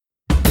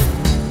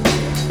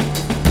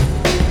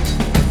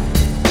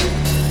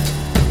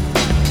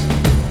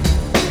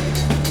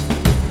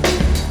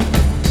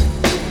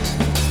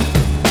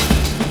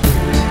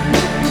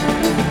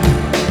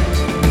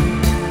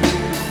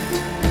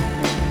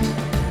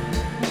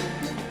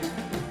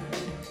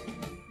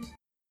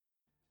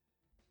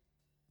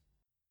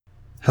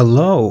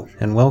Hello,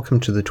 and welcome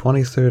to the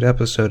 23rd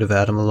episode of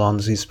Adam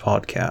Alonzi's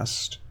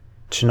podcast.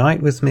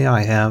 Tonight with me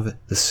I have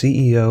the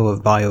CEO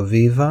of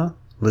BioViva,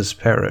 Liz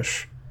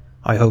Parrish.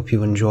 I hope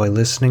you enjoy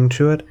listening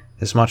to it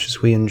as much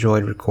as we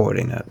enjoyed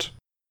recording it.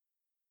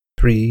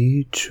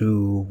 3,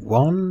 2,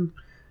 1.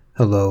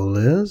 Hello,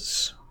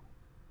 Liz.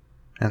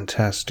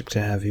 Fantastic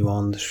to have you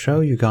on the show.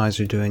 You guys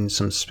are doing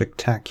some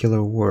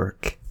spectacular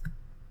work.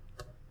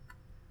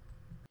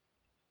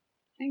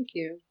 Thank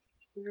you.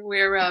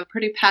 We're a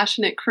pretty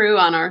passionate crew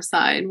on our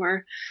side.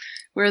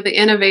 We're the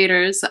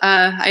innovators.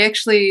 I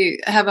actually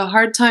have a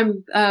hard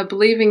time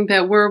believing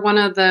that we're one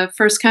of the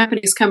first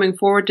companies coming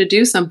forward to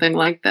do something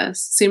like this.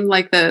 Seemed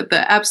like the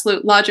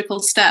absolute logical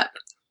step.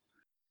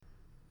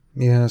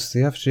 Yes,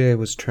 the FDA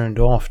was turned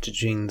off to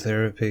gene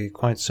therapy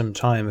quite some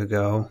time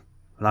ago,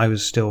 when I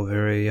was still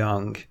very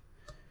young.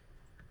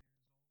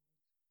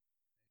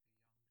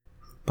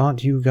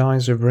 But you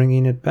guys are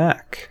bringing it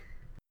back.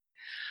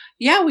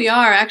 Yeah, we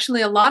are.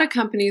 Actually, a lot of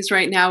companies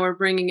right now are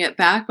bringing it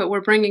back, but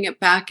we're bringing it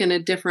back in a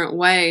different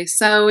way.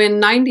 So in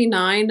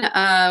 99,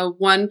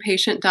 one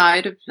patient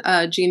died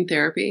of gene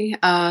therapy.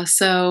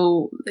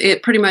 So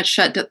it pretty much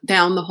shut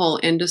down the whole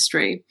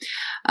industry.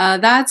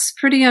 That's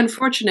pretty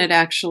unfortunate,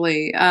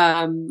 actually.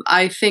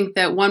 I think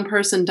that one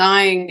person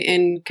dying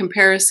in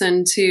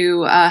comparison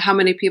to how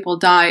many people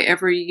die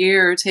every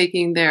year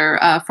taking their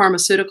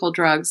pharmaceutical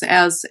drugs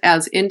as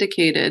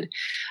indicated,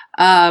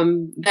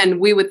 then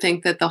we would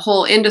think that the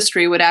whole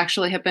industry would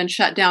actually have been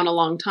shut down a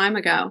long time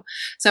ago.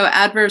 So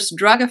adverse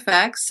drug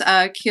effects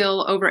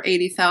kill over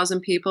 80,000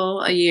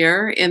 people a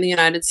year in the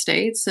United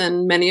States.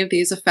 And many of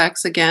these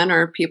effects, again,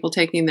 are people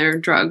taking their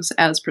drugs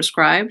as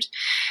prescribed.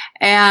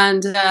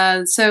 And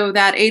so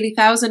that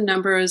 80,000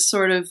 number is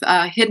sort of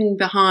hidden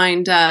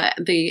behind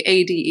the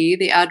ADE,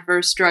 the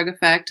adverse drug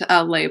effect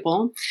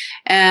label.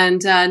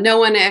 And no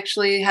one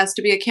actually has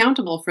to be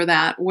accountable for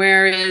that.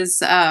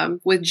 Whereas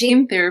with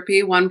gene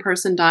therapy, one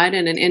person died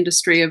in an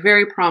industry, a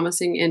very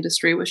promising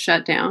industry was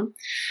shut down.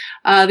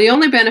 The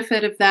only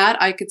benefit of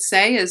that, I could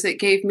say, is it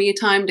gave me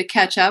time to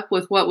catch up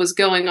with what was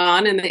going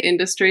on in the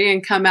industry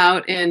and come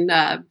out and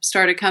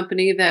start a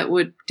company that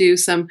would do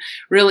some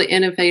really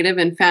innovative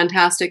and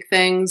fantastic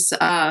things,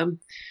 right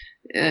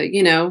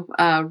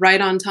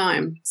on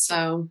time.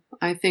 So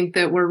I think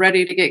that we're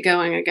ready to get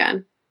going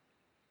again.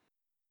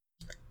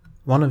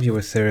 One of your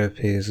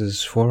therapies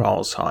is for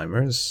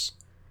Alzheimer's,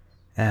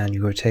 and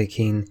you are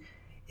taking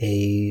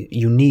a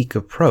unique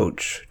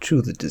approach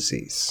to the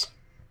disease.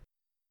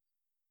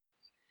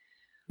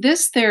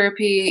 This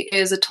therapy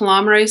is a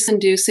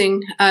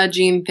telomerase-inducing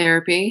gene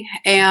therapy,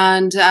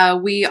 and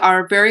we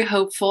are very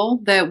hopeful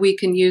that we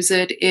can use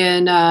it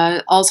in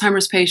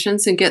Alzheimer's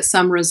patients and get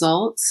some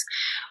results.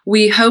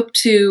 We hope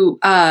to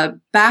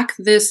back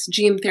this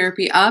gene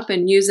therapy up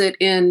and use it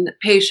in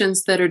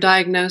patients that are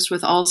diagnosed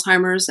with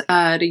Alzheimer's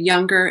at a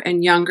younger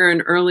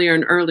and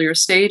earlier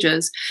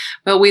stages.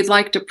 But we'd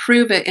like to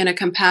prove it in a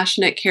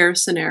compassionate care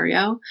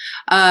scenario,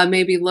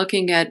 maybe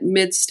looking at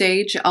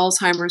mid-stage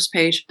Alzheimer's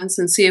patients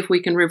and see if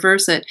we can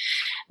reverse it.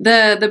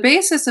 The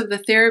basis of the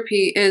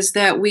therapy is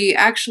that we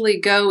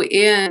actually go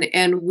in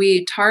and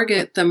we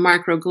target the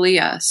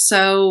microglia.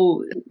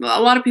 So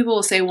a lot of people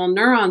will say, well,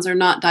 neurons are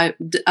not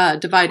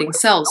dividing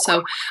cells,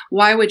 so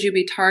why would you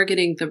be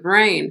targeting the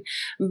brain?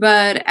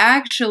 But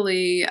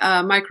actually,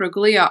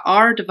 microglia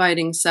are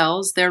dividing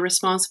cells. They're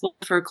responsible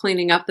for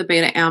cleaning up the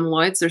beta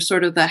amyloids. They're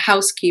sort of the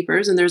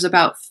housekeepers, and there's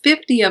about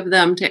 50 of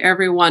them to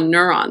every one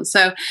neuron.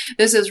 So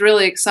this is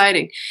really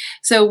exciting.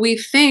 So we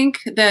think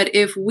that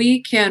if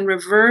we can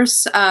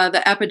reverse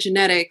the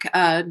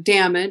epigenetic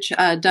damage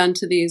done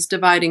to these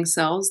dividing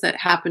cells that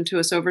happen to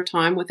us over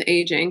time with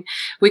aging,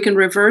 we can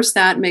reverse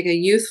that, make a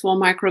youthful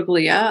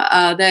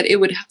microglia, that it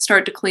would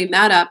start to clean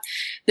that up.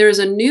 There's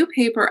a new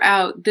paper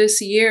out this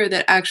year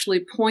that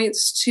actually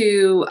points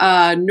to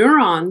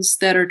neurons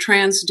that are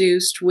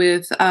transduced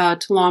with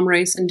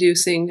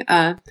telomerase-inducing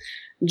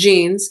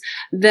genes,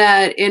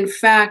 that in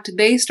fact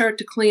they start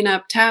to clean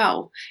up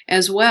tau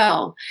as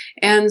well.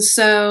 And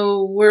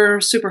so we're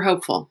super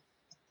hopeful.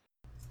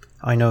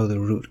 I know the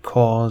root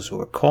cause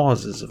or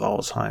causes of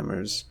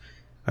Alzheimer's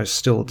are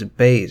still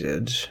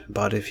debated,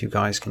 but if you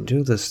guys can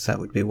do this, that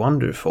would be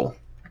wonderful.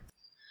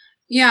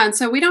 Yeah, and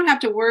so we don't have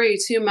to worry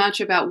too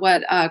much about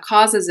what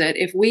causes it.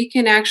 If we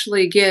can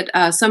actually get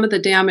some of the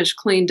damage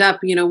cleaned up,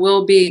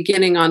 we'll be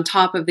getting on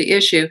top of the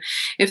issue.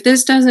 If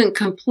this doesn't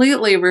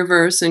completely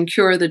reverse and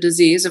cure the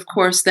disease, of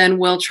course, then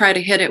we'll try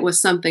to hit it with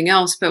something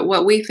else. But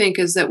what we think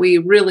is that we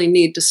really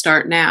need to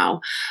start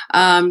now.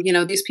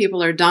 These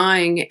people are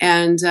dying,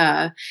 and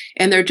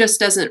there just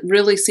doesn't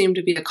really seem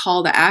to be a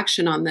call to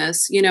action on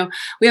this.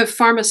 We have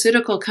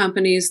pharmaceutical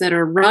companies that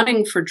are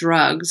running for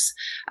drugs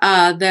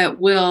that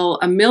will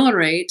ameliorate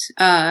accelerate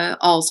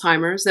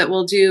Alzheimer's, that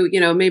will do,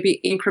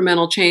 maybe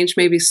incremental change,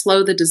 maybe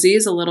slow the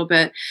disease a little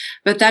bit.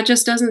 But that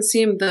just doesn't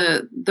seem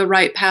the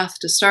right path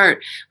to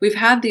start. We've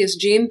had these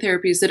gene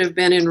therapies that have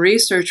been in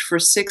research for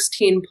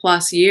 16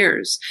 plus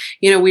years.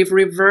 We've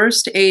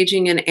reversed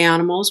aging in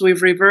animals.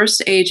 We've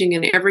reversed aging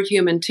in every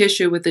human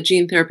tissue with the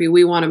gene therapy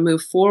we want to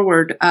move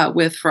forward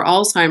with for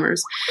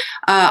Alzheimer's.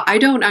 I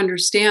don't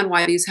understand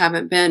why these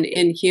haven't been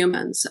in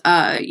humans.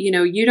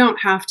 You don't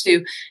have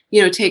to,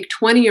 take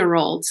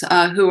 20-year-olds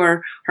who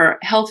are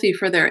healthy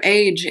for their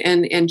age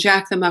and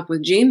jack them up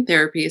with gene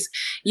therapies.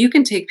 You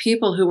can take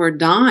people who are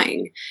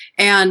dying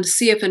and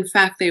see if in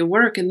fact they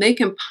work, and they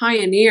can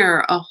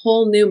pioneer a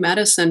whole new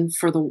medicine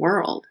for the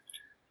world.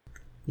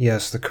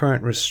 Yes, the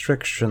current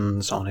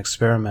restrictions on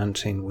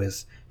experimenting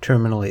with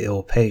terminally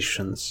ill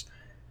patients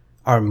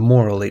are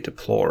morally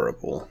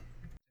deplorable.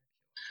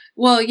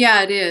 Well,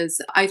 yeah, it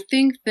is. I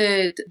think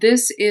that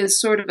this is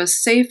sort of a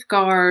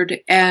safeguard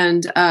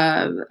and,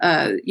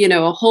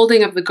 a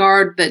holding of the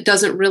guard that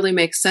doesn't really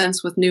make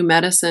sense with new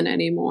medicine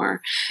anymore.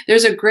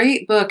 There's a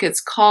great book.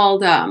 It's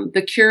called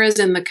The Cure is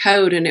in the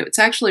Code, and it's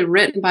actually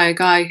written by a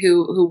guy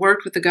who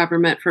worked with the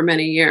government for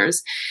many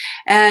years.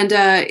 And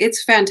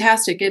it's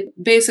fantastic. It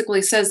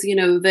basically says,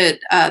 that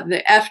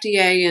the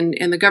FDA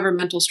and the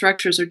governmental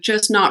structures are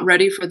just not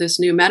ready for this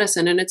new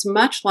medicine. And it's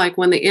much like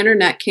when the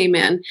internet came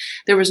in,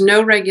 there was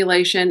no regulation.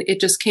 It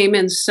just came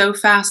in so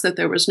fast that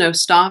there was no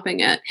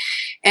stopping it.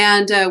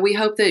 And we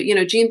hope that,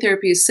 gene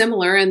therapy is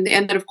similar, and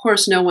that, of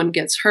course, no one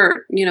gets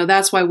hurt.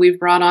 That's why we've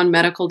brought on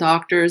medical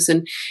doctors,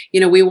 and,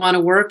 we want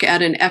to work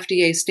at an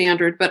FDA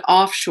standard, but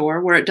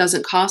offshore where it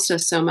doesn't cost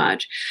us so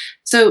much.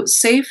 So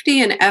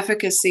safety and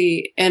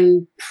efficacy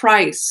and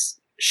price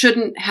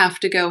shouldn't have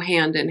to go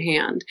hand in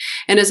hand.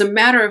 And as a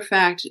matter of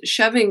fact,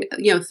 shoving,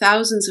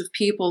 thousands of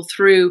people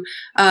through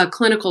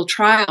clinical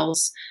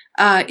trials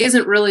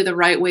isn't really the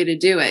right way to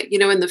do it.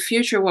 In the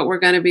future, what we're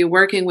going to be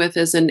working with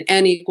is an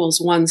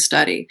N=1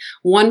 study.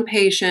 One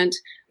patient,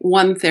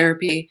 one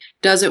therapy.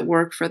 Does it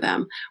work for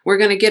them? We're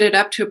going to get it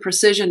up to a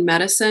precision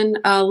medicine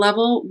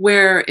level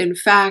where, in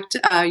fact,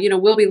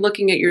 we'll be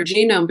looking at your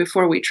genome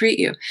before we treat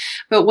you.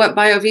 But what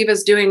BioViva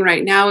is doing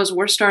right now is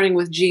we're starting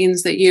with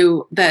genes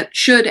that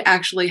should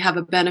actually have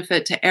a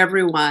benefit to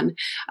everyone,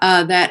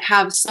 that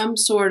have some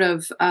sort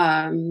of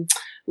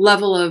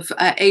level of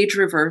age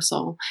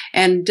reversal,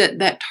 and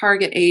that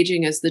target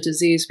aging as the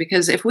disease.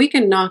 Because if we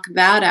can knock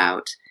that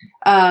out,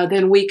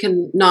 then we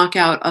can knock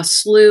out a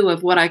slew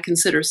of what I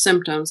consider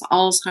symptoms: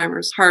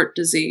 Alzheimer's, heart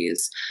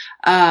disease,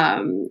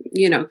 cancer,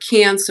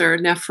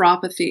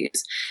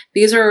 nephropathies.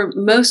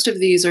 Most of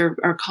these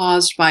are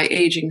caused by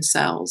aging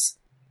cells.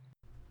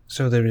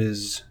 So there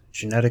is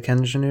genetic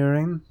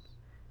engineering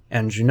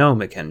and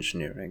genomic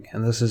engineering,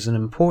 and this is an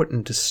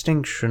important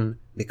distinction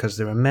because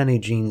there are many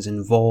genes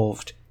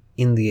involved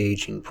in the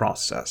aging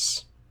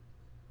process.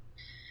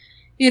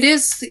 It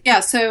is, yeah.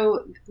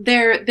 So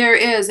there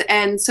is,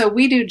 and so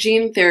we do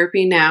gene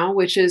therapy now,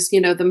 which is,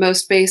 the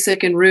most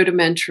basic and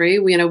rudimentary.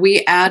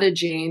 We add a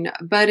gene,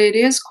 but it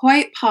is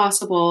quite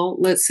possible,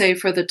 let's say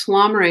for the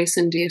telomerase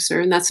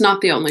inducer, and that's not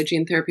the only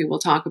gene therapy we'll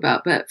talk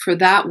about, but for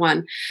that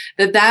one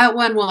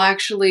will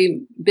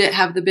actually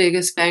have the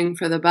biggest bang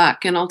for the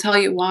buck. And I'll tell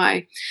you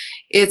why.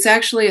 It's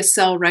actually a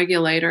cell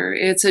regulator.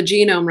 It's a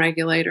genome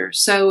regulator.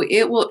 So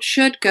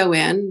should go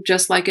in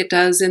just like it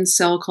does in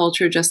cell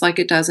culture, just like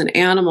it does in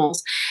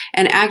animals,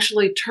 and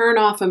actually turn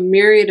off a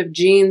myriad of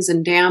genes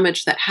and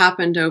damage that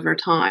happened over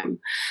time.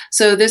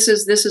 So this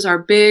is our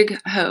big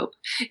hope,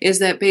 is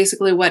that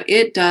basically what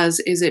it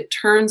does is it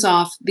turns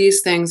off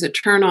these things that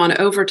turn on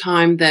over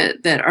time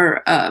that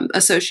are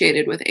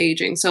associated with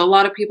aging. So a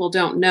lot of people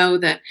don't know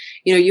that,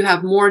 you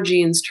have more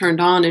genes turned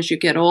on as you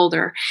get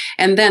older.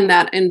 And then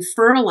that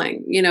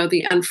unfurling,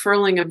 the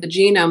unfurling of the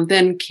genome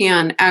then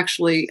can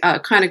actually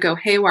kind of go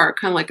haywire,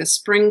 kind of like a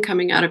spring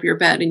coming out of your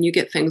bed, and you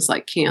get things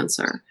like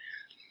cancer.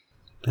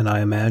 And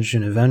I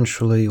imagine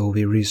eventually you'll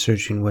be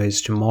researching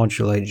ways to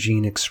modulate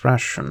gene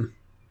expression.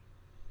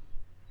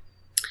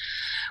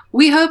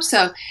 We hope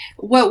so.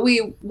 What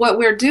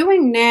we're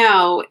doing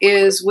now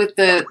is with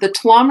the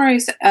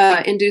telomerase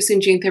inducing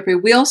gene therapy,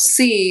 we'll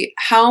see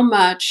how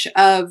much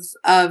of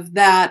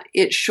that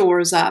it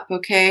shores up.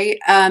 Okay,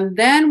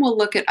 then we'll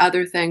look at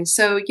other things.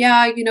 So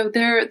yeah,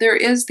 there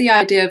is the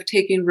idea of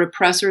taking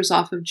repressors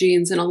off of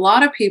genes, and a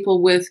lot of people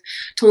with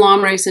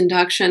telomerase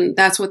induction,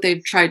 that's what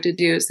they've tried to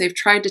do. Is they've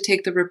tried to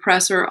take the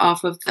repressor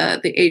off of the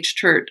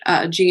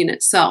hTERT gene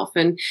itself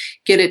and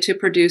get it to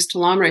produce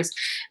telomerase.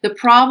 The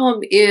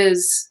problem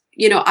is,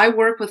 I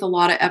work with a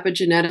lot of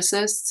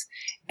epigeneticists,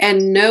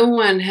 and no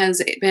one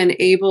has been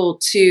able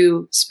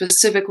to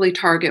specifically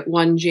target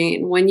one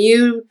gene. When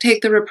you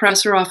take the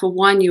repressor off of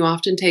one, you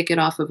often take it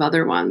off of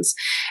other ones.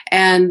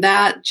 And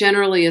that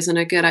generally isn't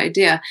a good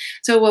idea.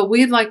 So what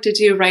we'd like to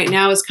do right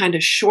now is kind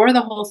of shore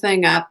the whole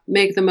thing up,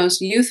 make the most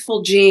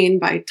youthful gene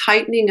by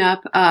tightening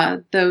up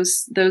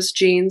those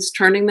genes,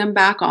 turning them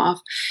back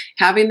off,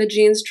 having the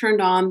genes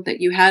turned on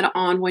that you had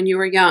on when you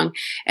were young.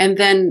 And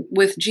then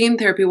with gene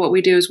therapy, what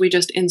we do is we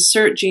just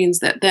insert genes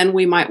that then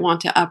we might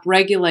want to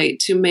upregulate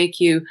to make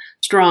you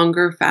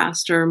stronger,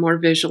 faster, more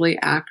visually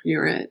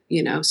accurate,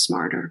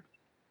 smarter.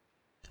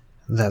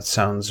 That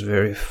sounds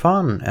very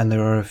fun, and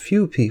there are a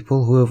few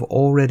people who have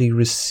already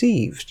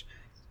received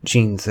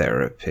gene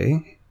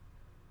therapy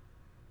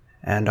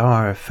and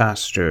are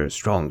faster,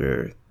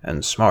 stronger,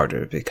 and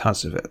smarter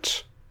because of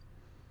it.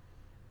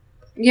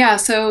 Yeah,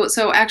 so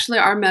actually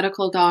our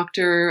medical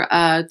doctor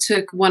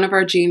took one of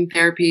our gene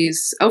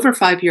therapies over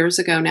 5 years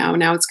ago now.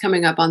 Now it's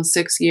coming up on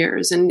 6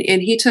 years, and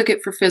he took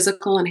it for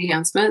physical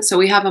enhancement. So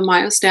we have a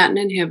myostatin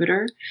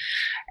inhibitor.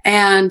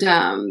 And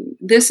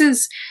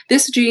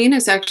this gene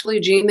is actually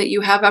a gene that you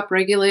have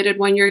upregulated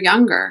when you're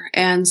younger.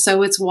 And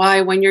so it's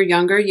why when you're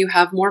younger, you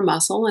have more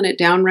muscle and it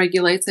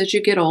downregulates as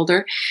you get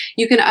older.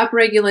 You can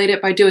upregulate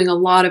it by doing a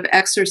lot of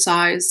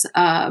exercise,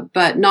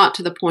 but not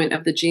to the point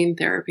of the gene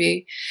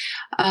therapy.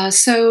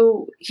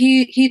 So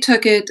he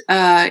took it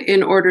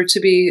in order to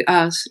be,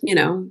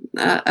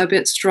 a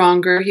bit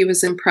stronger. He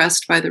was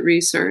impressed by the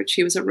research.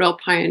 He was a real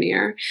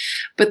pioneer.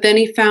 But then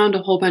he found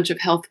a whole bunch of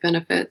health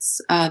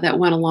benefits that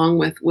went along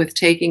with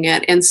taking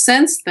it. And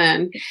since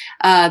then,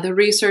 the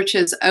research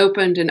has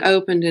opened and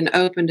opened and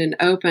opened and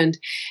opened.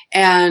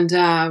 And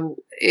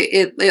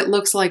it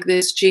looks like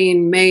this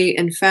gene may,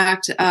 in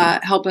fact,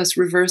 help us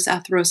reverse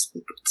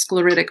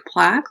atherosclerotic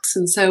plaques.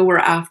 And so we're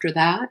after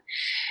that.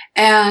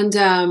 And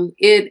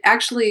it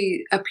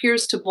actually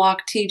appears to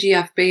block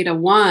TGF-beta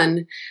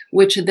 1,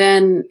 which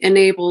then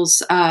enables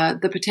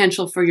the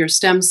potential for your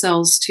stem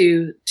cells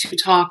to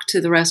talk to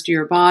the rest of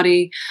your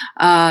body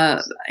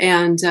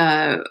and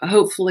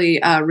hopefully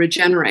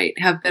regenerate,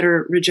 have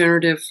better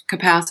regenerative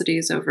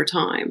capacities over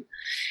time.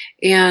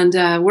 And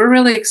we're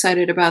really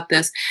excited about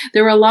this.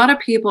 There were a lot of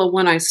people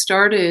when I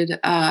started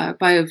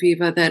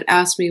BioViva that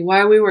asked me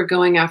why we were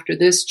going after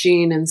this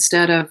gene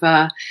instead of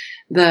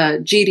the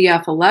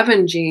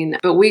GDF11 gene,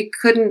 but we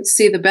couldn't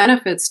see the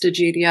benefits to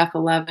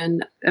GDF11.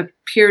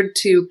 Appeared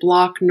to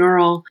block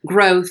neural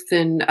growth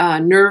and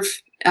nerve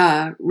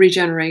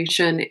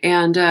regeneration,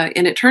 and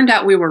it turned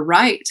out we were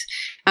right.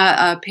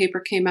 A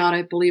paper came out,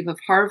 I believe, of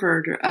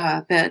Harvard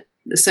that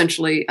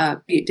essentially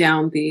beat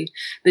down the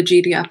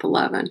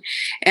GDF11.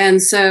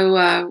 And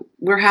so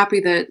we're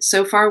happy that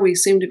so far we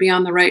seem to be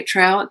on the right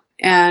track.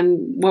 And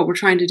what we're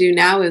trying to do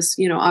now is,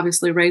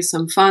 obviously raise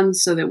some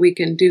funds so that we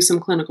can do some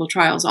clinical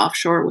trials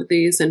offshore with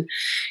these and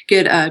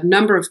get a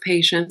number of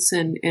patients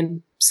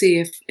and see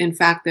if, in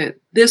fact, that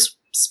this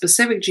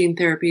specific gene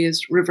therapy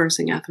is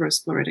reversing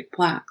atherosclerotic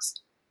plaques.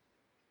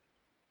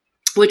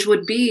 Which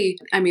would be,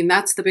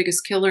 that's the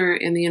biggest killer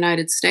in the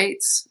United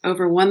States,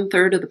 over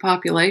 1/3 of the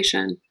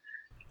population.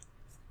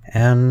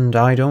 And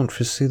I don't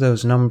foresee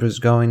those numbers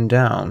going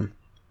down.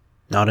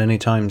 Not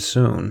anytime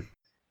soon.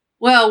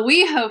 Well,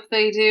 we hope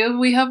they do.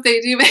 We hope they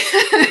do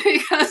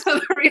because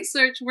of the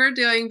research we're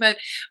doing. But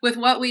with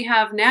what we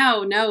have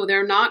now, no,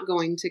 they're not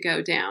going to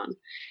go down.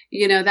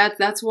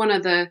 That's one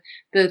of the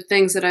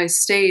things that I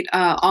state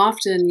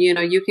often.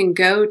 You can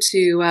go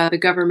to the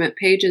government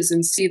pages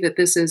and see that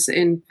this is,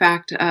 in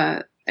fact,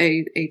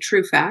 a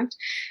true fact,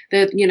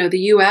 that, the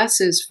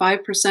U.S. is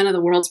 5% of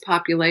the world's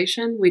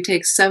population. We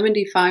take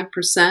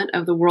 75%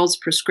 of the world's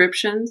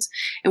prescriptions,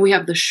 and we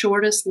have the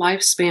shortest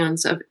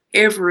lifespans of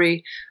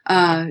every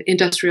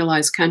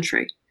industrialized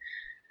country.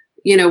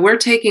 We're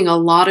taking a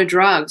lot of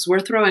drugs. We're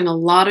throwing a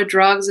lot of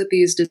drugs at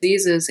these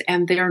diseases,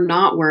 and they're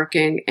not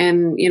working.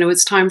 And,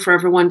 it's time for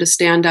everyone to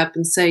stand up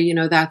and say,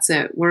 that's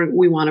it.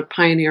 We want to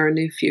pioneer a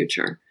new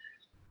future.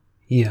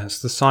 Yes,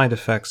 the side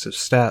effects of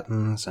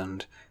statins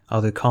and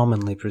other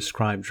commonly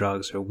prescribed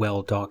drugs are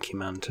well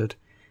documented,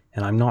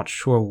 and I'm not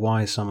sure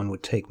why someone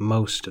would take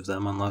most of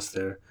them unless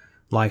their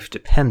life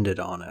depended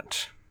on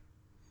it.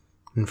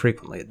 And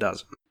frequently it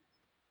doesn't.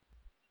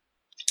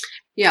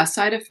 Yeah,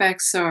 side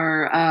effects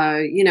are,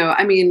 in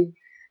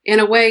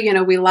a way,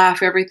 we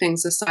laugh,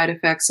 everything's a side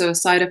effect. So a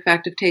side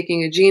effect of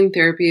taking a gene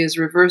therapy is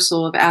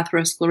reversal of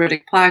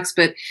atherosclerotic plaques,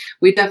 but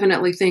we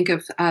definitely think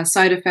of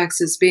side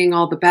effects as being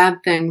all the bad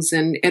things,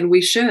 and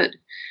we should.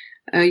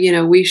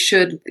 We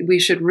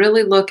should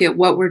really look at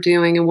what we're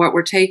doing and what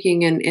we're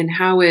taking and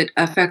how it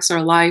affects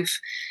our life,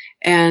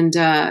 and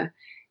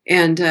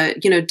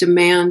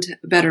demand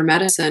better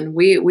medicine.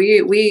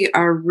 We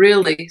are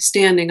really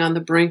standing on the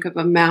brink of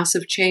a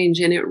massive change,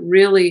 and it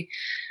really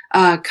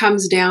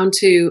comes down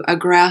to a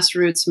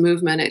grassroots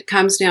movement. It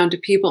comes down to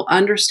people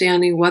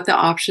understanding what the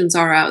options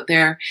are out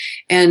there,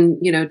 and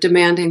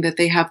demanding that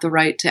they have the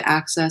right to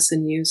access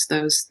and use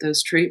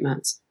those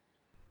treatments.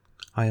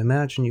 I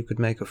imagine you could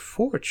make a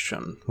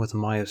fortune with a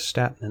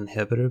myostatin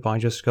inhibitor by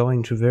just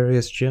going to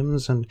various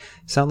gyms and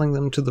selling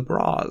them to the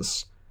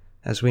bras.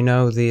 As we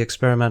know, the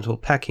experimental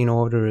pecking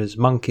order is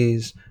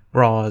monkeys,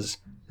 bras,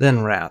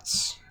 then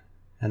rats,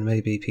 and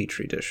maybe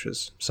petri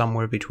dishes,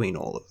 somewhere between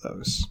all of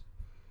those.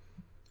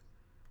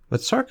 But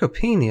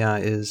sarcopenia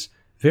is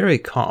very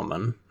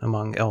common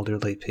among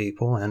elderly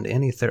people, and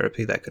any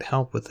therapy that could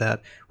help with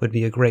that would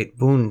be a great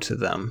boon to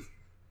them.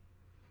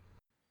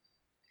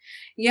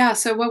 Yeah,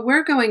 so what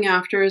we're going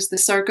after is the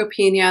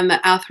sarcopenia and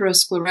the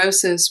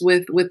atherosclerosis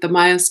with the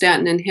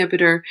myostatin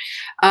inhibitor.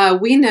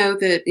 We know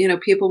that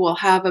people will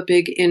have a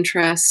big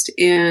interest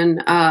in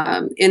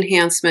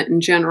enhancement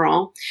in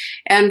general,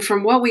 and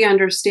from what we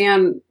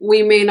understand,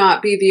 we may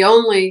not be the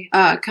only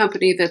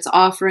company that's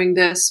offering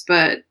this,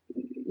 but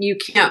you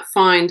can't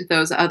find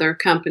those other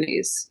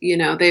companies.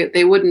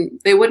 They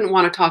wouldn't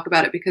want to talk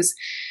about it because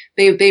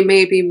they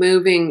may be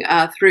moving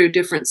through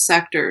different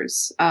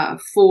sectors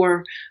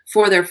for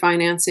their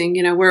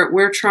financing.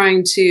 We're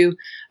trying to,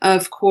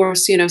 of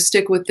course,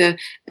 stick with the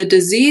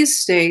disease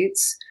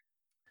states,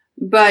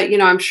 but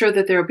I'm sure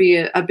that there'll be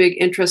a big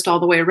interest all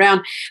the way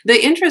around.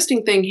 The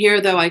interesting thing here,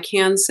 though, I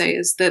can say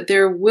is that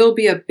there will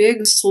be a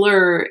big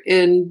slur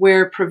in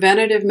where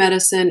preventative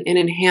medicine and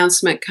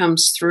enhancement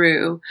comes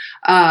through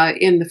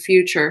in the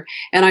future.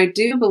 And I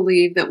do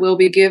believe that we'll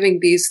be giving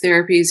these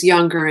therapies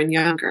younger and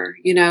younger.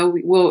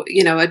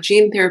 A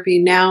gene therapy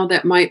now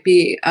that might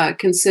be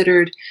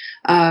considered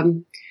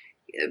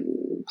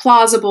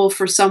plausible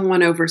for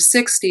someone over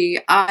 60,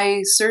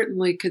 I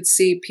certainly could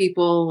see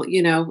people,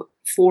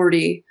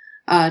 40,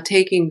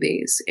 taking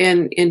these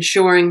and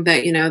ensuring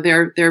that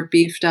they're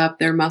beefed up,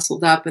 they're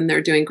muscled up, and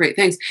they're doing great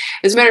things.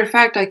 As a matter of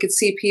fact, I could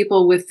see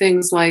people with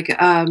things like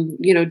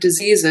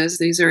diseases.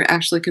 These are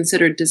actually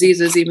considered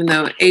diseases, even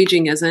though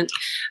aging isn't.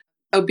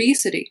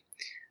 Obesity.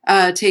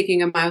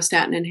 Taking a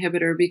myostatin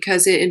inhibitor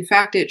because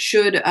it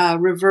should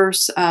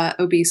reverse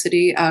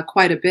obesity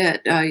quite a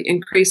bit.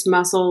 Increased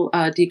muscle,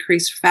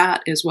 decreased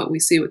fat is what we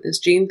see with this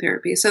gene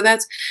therapy. So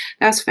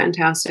that's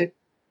fantastic.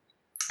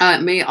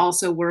 It may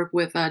also work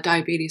with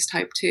diabetes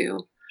type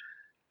 2.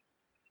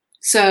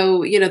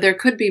 So, there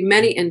could be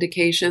many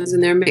indications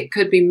and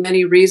could be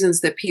many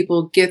reasons that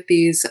people get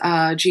these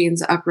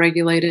genes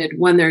upregulated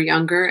when they're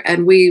younger.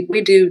 And we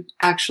do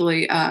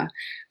actually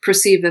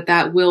perceive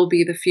that will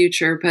be the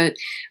future. But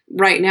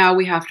right now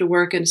we have to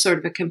work in sort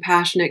of a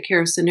compassionate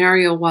care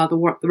scenario while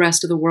the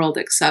rest of the world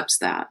accepts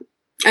that.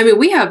 I mean,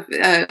 we have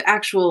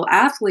actual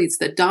athletes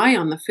that die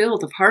on the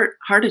field of heart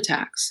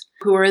attacks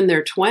who are in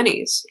their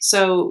 20s.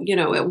 So,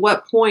 at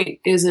what point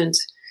isn't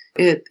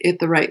it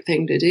the right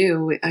thing to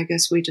do? I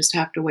guess we just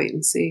have to wait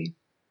and see.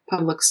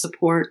 Public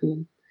support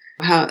and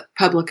how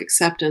public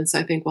acceptance,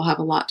 I think, will have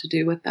a lot to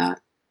do with that.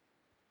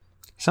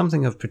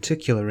 Something of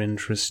particular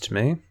interest to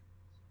me,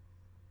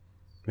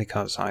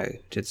 because I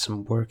did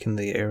some work in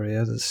the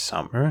area this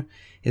summer,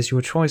 is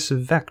your choice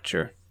of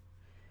vector,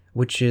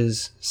 which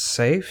is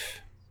safe,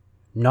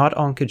 not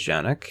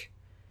oncogenic,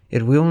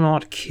 it will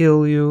not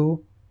kill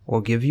you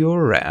or give you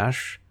a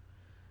rash,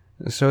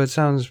 so it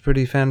sounds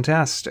pretty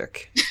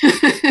fantastic.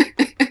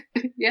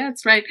 Yeah,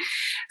 that's right.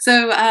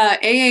 So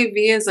AAV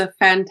is a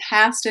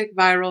fantastic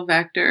viral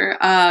vector.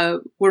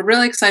 We're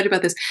really excited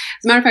about this.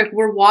 As a matter of fact,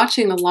 we're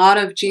watching a lot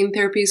of gene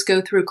therapies go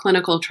through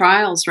clinical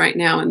trials right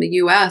now in the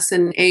U.S.,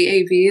 and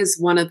AAV is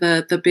one of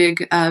the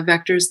big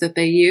vectors that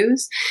they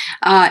use.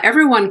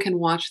 Everyone can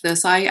watch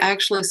this. I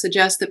actually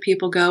suggest that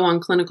people go on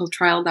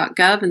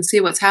clinicaltrial.gov and see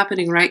what's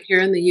happening right here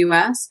in the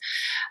U.S.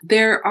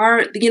 There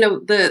are,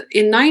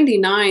 in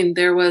 99,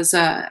 there was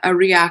a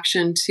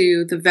reaction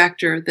to the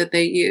vector that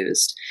they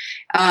used.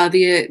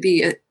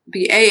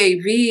 The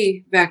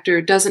AAV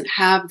vector doesn't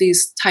have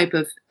these type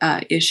of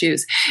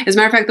issues. As a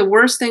matter of fact, the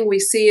worst thing we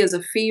see is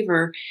a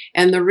fever.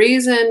 And the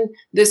reason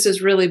this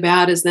is really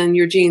bad is then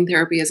your gene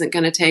therapy isn't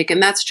going to take.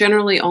 And that's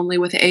generally only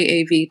with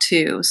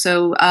AAV2.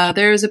 So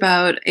there's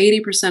about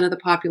 80% of the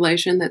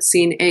population that's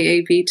seen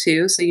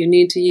AAV2. So you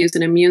need to use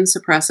an immune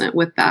suppressant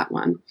with that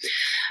one.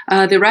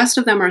 The rest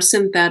of them are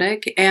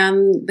synthetic,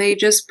 and they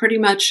just pretty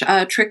much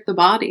trick the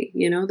body.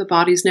 The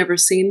body's never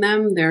seen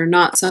them. They're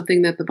not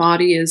something that the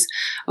body is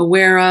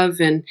aware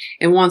of and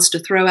wants to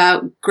throw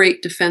out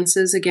great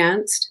defenses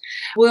against.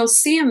 We'll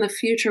see in the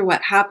future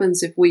what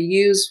happens if we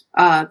use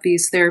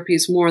these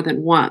therapies more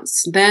than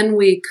once. Then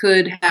we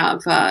could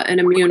have an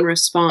immune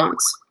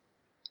response.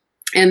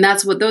 And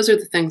those are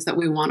the things that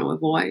we want to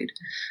avoid.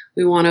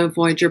 We want to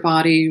avoid your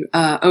body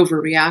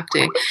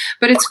overreacting.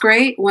 But it's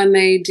great when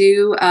they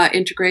do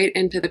integrate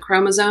into the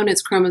chromosome.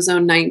 It's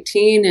chromosome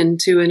 19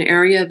 into an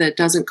area that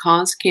doesn't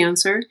cause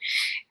cancer.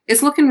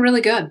 It's looking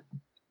really good.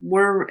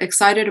 We're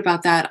excited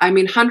about that. I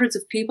mean, hundreds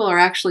of people are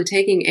actually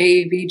taking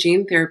AAV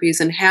gene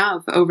therapies and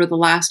have over the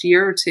last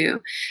year or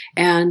two.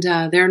 And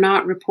they're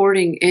not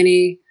reporting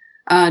any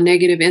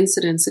negative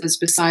incidences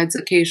besides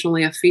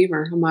occasionally a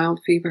mild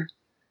fever.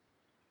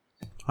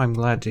 I'm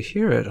glad to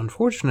hear it.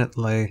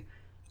 Unfortunately,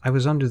 I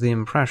was under the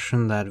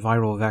impression that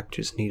viral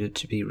vectors needed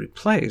to be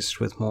replaced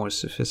with more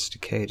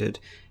sophisticated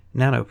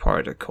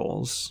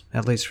nanoparticles,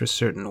 at least for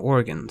certain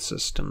organ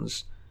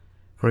systems.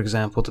 For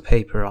example, the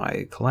paper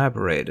I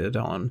collaborated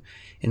on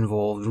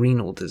involved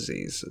renal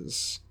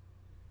diseases.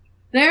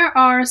 There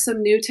are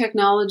some new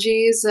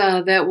technologies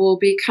that will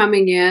be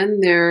coming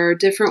in. There are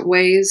different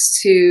ways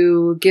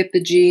to get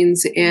the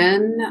genes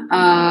in.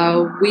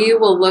 We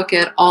will look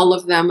at all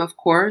of them, of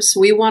course.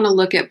 We want to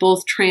look at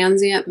both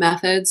transient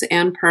methods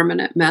and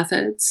permanent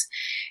methods.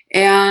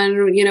 And,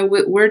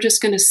 we're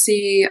just going to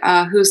see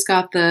who's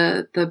got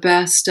the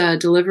best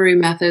delivery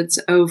methods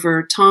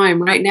over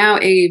time. Right now,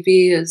 AAV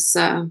is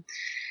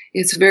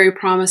it's very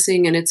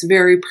promising and it's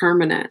very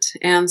permanent.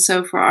 And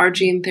so for our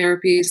gene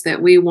therapies that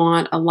we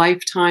want a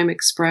lifetime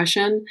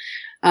expression,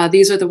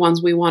 these are the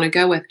ones we want to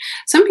go with.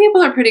 Some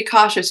people are pretty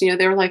cautious.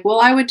 They're like,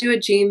 well, I would do a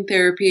gene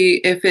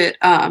therapy if it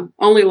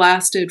only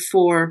lasted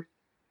for,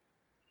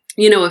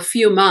 a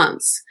few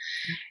months.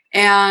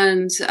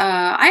 And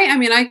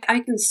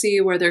I can see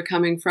where they're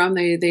coming from.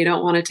 They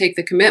don't want to take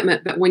the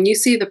commitment, but when you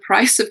see the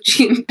price of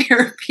gene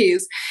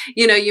therapies,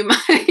 you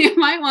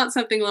might want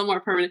something a little more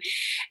permanent.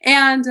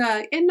 And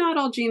not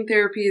all gene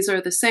therapies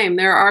are the same.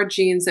 There are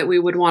genes that we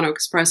would want to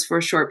express for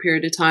a short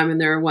period of time, and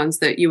there are ones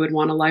that you would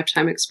want a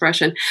lifetime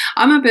expression.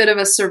 I'm a bit of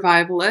a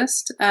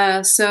survivalist,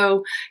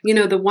 so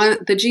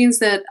the genes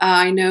that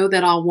I know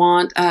that I'll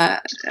want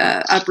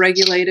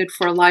upregulated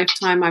for a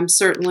lifetime, I'm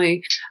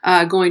certainly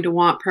going to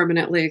want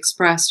permanently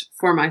expressed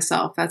for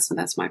myself. That's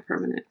my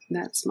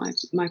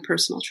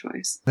personal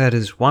choice. That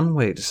is one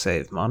way to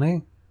save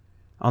money.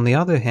 On the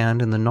other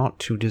hand, in the not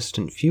too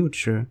distant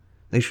future,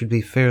 they should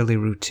be fairly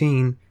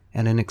routine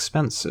and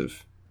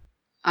inexpensive.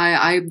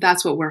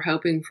 That's what we're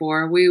hoping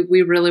for.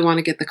 We really want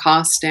to get the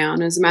costs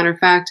down. As a matter of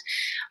fact,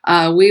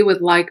 we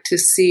would like to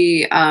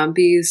see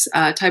these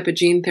type of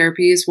gene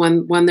therapies,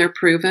 when they're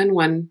proven,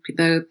 when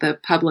the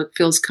public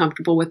feels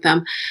comfortable with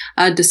them,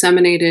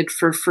 disseminated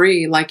for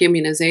free, like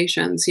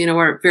immunizations,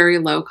 or at very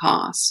low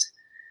cost.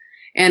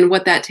 And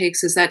what that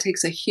takes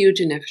a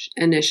huge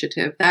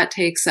initiative. That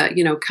takes,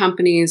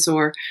 companies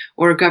or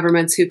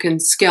governments who can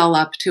scale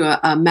up to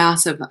a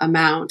massive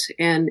amount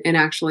and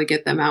actually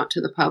get them out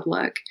to the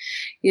public,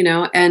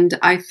 and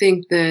I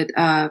think that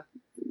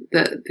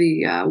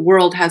the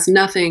world has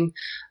nothing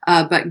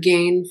but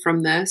gain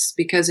from this,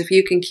 because if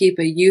you can keep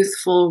a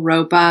youthful,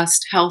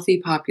 robust, healthy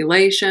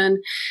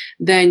population,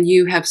 then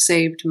you have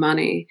saved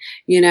money.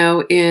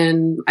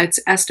 It's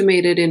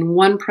estimated in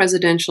one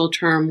presidential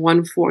term,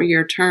 1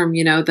 4-year term,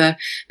 the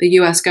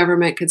U.S.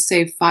 government could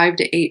save $5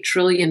 to $8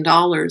 trillion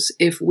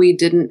if we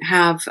didn't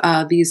have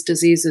these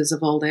diseases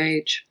of old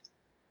age.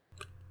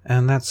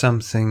 And that's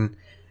something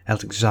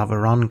Alex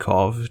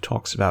Zavarankov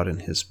talks about in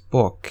his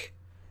book,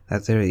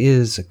 that there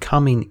is a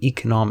coming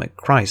economic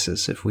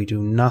crisis if we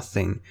do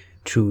nothing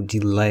to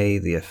delay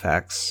the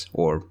effects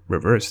or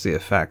reverse the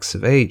effects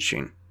of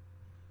aging.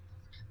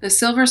 The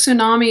silver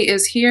tsunami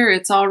is here.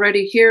 It's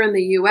already here in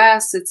the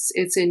U.S.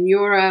 It's in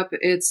Europe.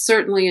 It's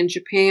certainly in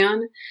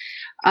Japan.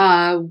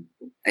 By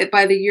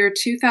the year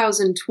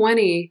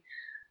 2020,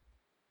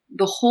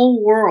 the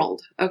whole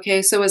world,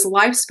 okay, so as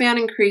lifespan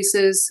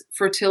increases,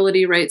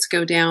 fertility rates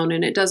go down,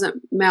 and it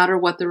doesn't matter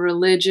what the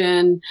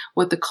religion,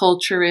 what the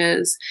culture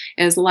is.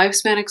 As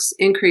lifespan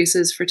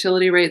increases,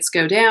 fertility rates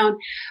go down.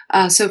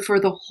 So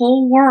for the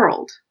whole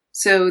world,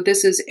 so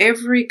this is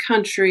every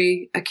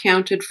country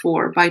accounted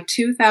for, by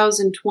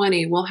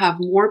 2020, we'll have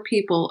more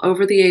people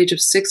over the age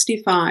of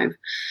 65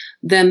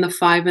 than the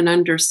 5 and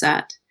under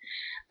set.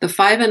 The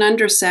 5 and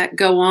under set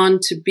go on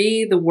to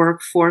be the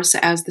workforce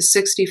as the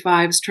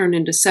 65s turn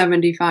into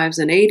 75s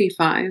and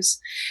 85s.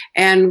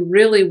 And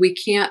really, we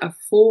can't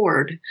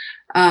afford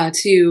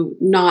to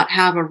not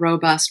have a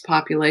robust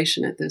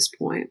population at this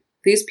point.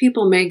 These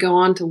people may go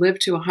on to live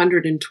to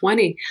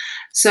 120.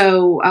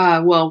 So,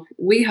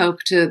 we hope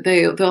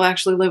they'll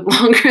actually live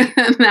longer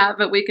than that,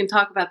 but we can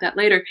talk about that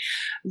later.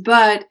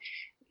 But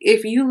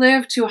if you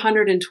live to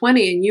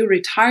 120 and you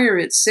retire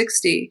at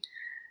 60,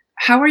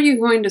 how are you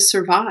going to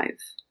survive?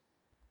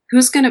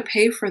 Who's going to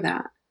pay for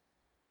that?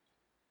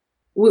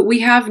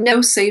 We have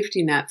no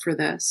safety net for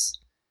this.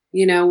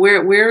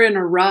 We're in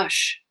a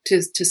rush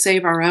to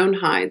save our own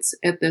hides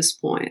at this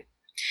point.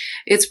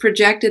 It's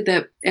projected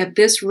that at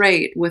this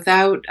rate,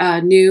 without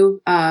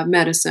new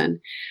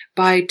medicine,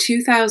 by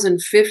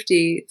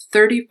 2050,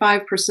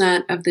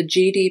 35% of the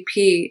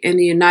GDP in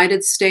the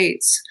United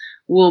States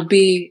will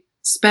be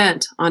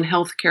spent on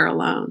healthcare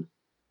alone.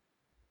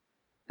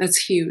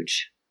 That's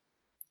huge.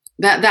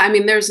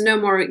 There's no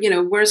more,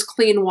 where's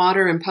clean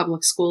water in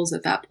public schools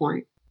at that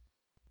point?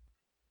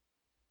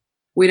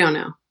 We don't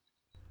know.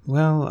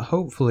 Well,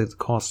 hopefully the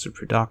cost of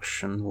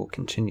production will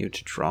continue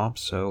to drop,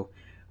 so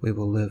we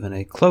will live in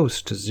a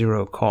close to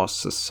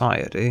zero-cost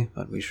society,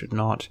 but we should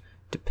not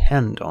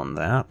depend on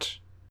that.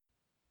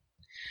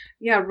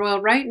 Yeah,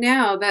 well, right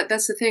now,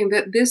 that's the thing,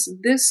 that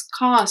this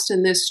cost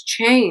and this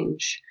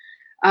change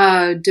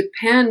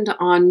depend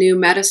on new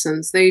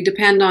medicines. They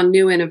depend on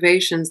new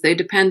innovations. They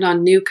depend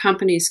on new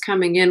companies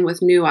coming in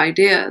with new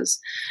ideas.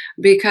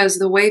 Because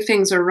the way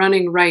things are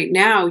running right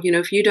now,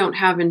 if you don't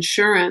have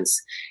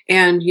insurance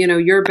and,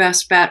 your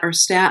best bet are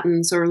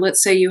statins, or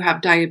let's say you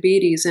have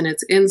diabetes and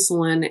it's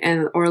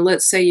insulin, or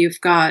let's say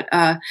you've got,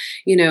 a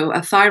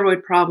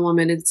thyroid problem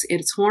and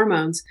it's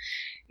hormones,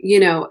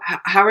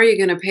 how are you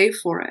going to pay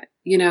for it?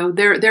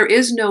 There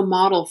is no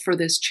model for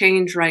this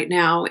change right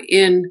now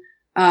in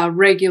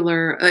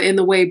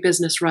the way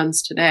business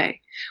runs today.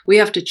 We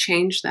have to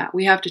change that.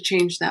 We have to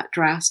change that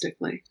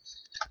drastically.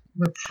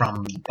 But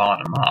from the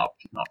bottom up,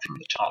 not from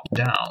the top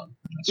down.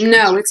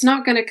 No, it's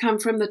not going to come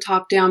from the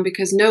top down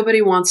because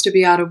nobody wants to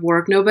be out of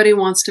work. Nobody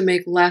wants to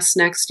make less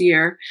next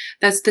year.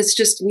 That's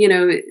just,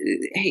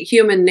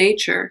 human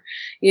nature.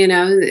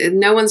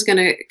 No one's going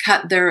to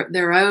cut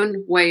their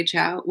own wage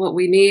out. What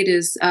we need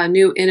is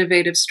new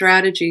innovative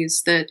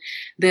strategies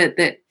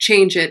that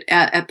change it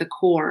at the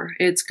core.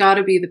 It's got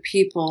to be the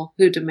people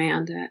who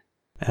demand it.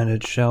 And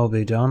it shall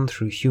be done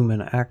through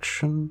human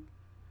action,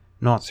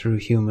 not through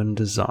human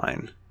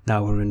design.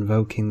 Now we're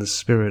invoking the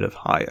spirit of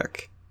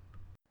Hayek.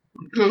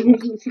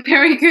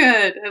 Very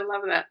good. I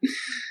love that.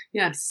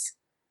 Yes.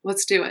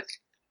 Let's do it.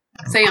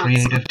 Seance.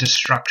 Creative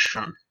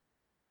destruction.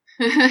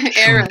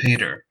 Eris.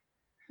 Peter.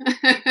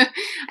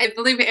 I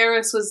believe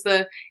Eris is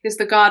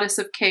the goddess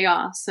of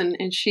chaos,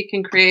 and she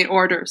can create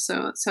order.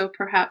 So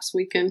perhaps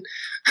we can.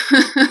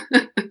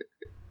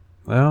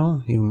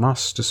 Well, you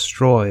must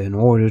destroy in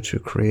order to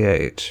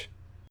create.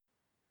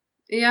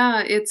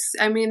 Yeah, it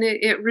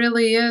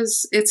really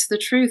is. It's the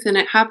truth, and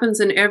it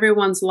happens in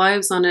everyone's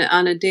lives on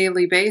a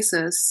daily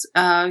basis.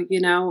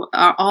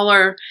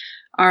 All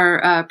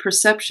our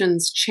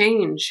perceptions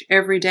change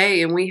every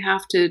day, and we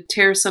have to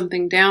tear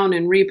something down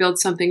and rebuild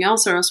something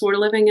else, or else we're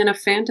living in a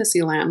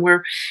fantasy land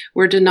where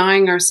we're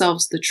denying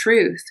ourselves the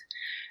truth.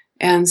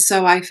 And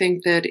so I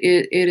think that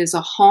it is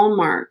a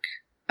hallmark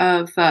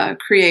of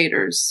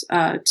creators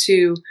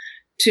to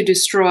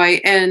destroy.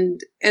 And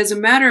as a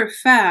matter of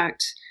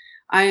fact,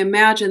 I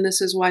imagine this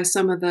is why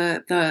some of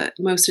the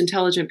most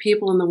intelligent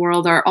people in the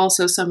world are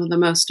also some of the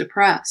most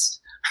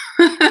depressed.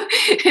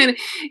 And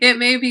it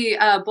may be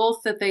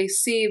both that they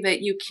see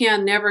that you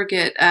can never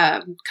get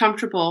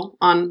comfortable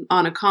on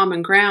a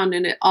common ground,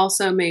 and it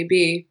also may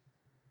be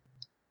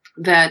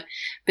that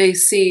they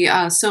see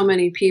so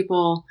many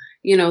people,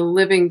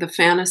 living the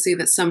fantasy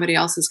that somebody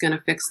else is going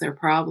to fix their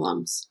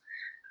problems.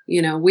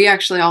 We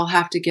actually all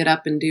have to get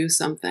up and do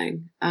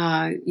something.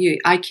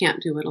 I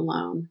can't do it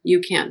alone.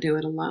 You can't do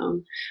it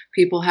alone.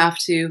 People have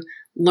to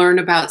learn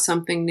about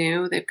something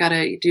new. They've got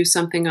to do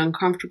something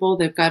uncomfortable.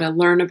 They've got to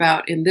learn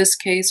about, in this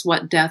case,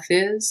 what death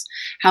is,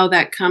 how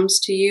that comes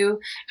to you,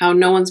 how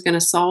no one's going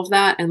to solve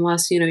that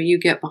unless, you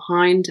get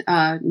behind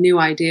new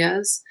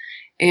ideas.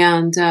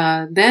 And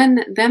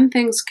then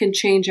things can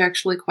change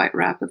actually quite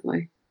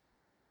rapidly.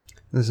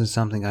 This is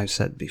something I've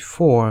said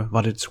before,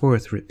 but it's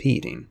worth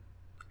repeating.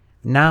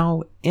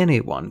 Now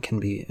anyone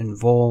can be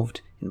involved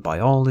in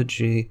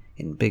biology,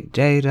 in big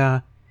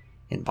data,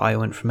 in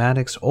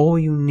bioinformatics. All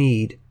you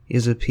need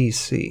is a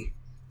PC.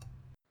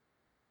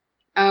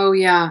 Oh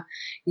yeah,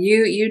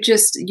 you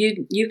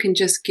can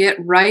just get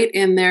right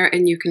in there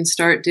and you can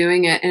start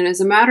doing it. And as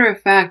a matter of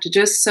fact,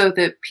 just so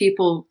that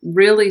people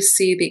really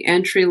see the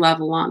entry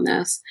level on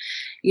this,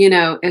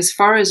 as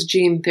far as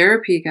gene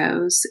therapy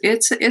goes,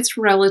 it's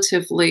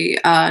relatively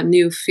a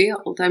new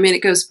field. I mean,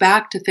 it goes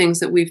back to things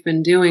that we've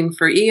been doing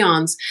for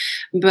eons,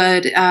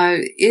 but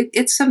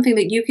it's something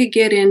that you could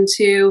get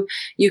into,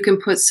 you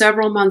can put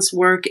several months'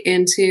 work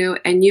into,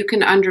 and you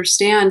can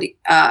understand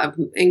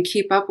and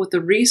keep up with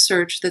the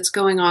research that's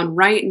going on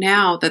right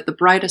now that the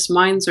brightest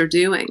minds are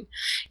doing.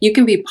 You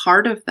can be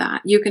part of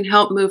that. You can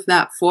help move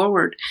that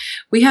forward.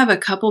 We have a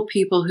couple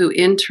people who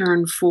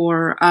intern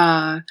for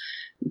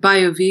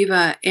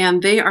BioViva,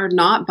 and they are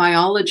not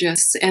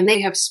biologists, and they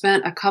have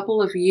spent a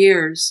couple of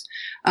years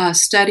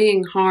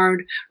studying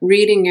hard,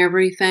 reading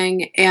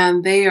everything,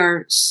 and they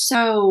are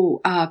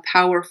so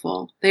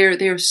powerful.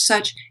 They're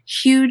such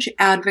huge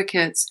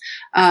advocates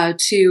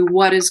to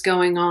what is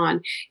going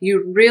on.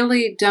 You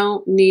really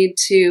don't need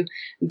to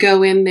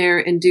go in there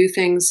and do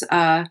things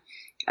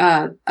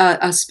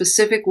a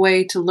specific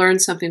way to learn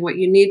something. What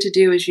you need to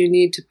do is you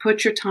need to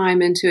put your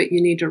time into it.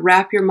 You need to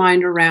wrap your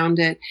mind around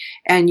it,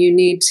 and you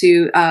need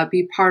to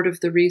be part of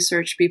the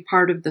research, be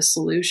part of the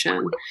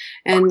solution.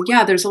 And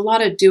yeah, there's a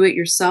lot of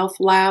do-it-yourself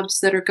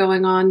labs that are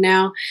going on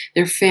now.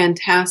 They're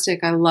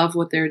fantastic. I love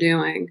what they're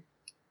doing.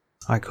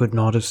 I could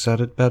not have said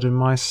it better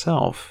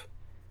myself.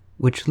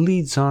 Which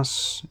leads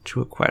us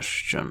to a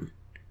question.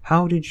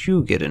 How did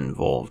you get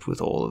involved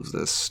with all of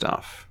this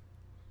stuff?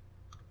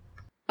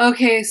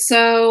 Okay,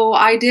 so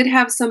I did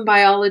have some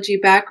biology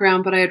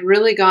background, but I had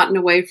really gotten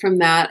away from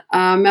that.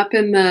 I'm up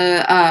in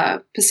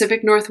the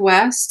Pacific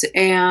Northwest,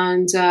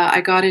 and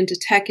I got into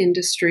tech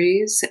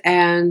industries,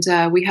 and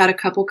we had a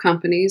couple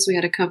companies. We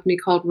had a company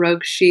called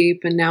Rogue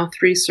Sheep, and now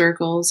 3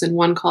 Circles, and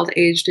one called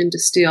Aged and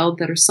Distilled,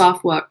 that are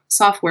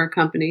software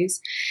companies.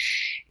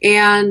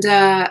 And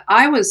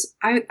I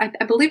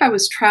believe I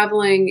was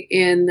traveling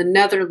in the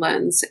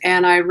Netherlands,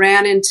 and I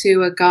ran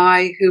into a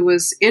guy who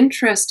was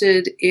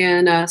interested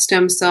in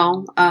stem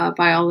cell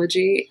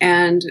biology,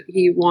 and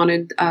he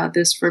wanted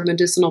this for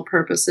medicinal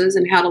purposes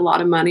and had a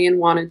lot of money and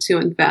wanted to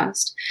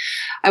invest.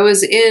 I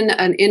was in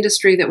an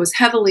industry that was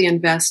heavily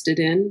invested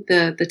in,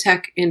 the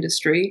tech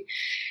industry.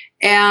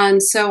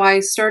 And so I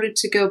started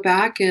to go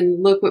back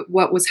and look at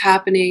what was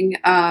happening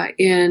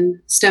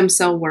in stem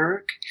cell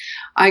work.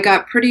 I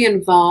got pretty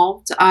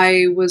involved.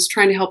 I was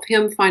trying to help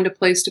him find a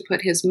place to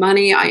put his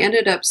money. I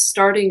ended up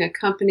starting a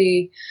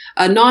company,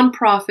 a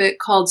nonprofit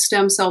called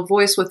Stem Cell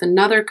Voice with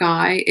another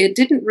guy. It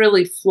didn't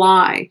really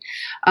fly.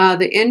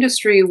 The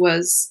industry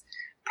was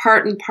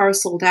part and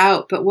parceled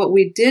out, but what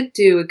we did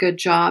do a good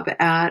job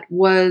at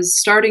was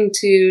starting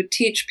to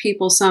teach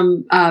people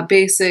some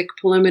basic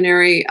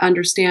preliminary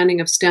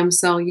understanding of stem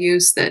cell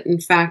use, that in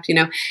fact,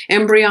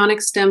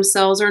 embryonic stem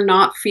cells are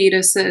not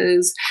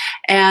fetuses,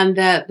 and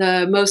that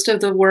the most of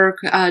the work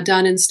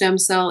done in stem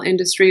cell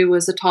industry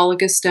was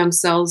autologous stem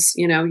cells,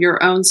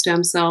 your own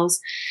stem cells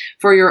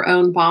for your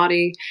own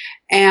body.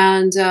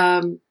 And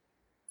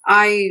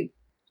I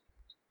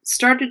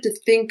started to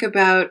think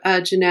about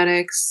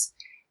genetics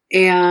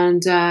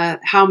and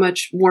how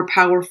much more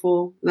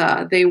powerful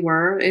they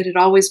were. It had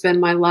always been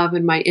my love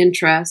and my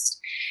interest.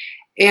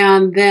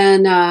 And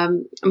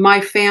then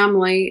my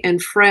family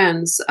and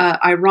friends,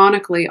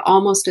 ironically,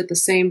 almost at the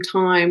same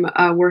time,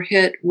 were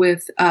hit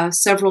with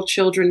several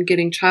children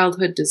getting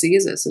childhood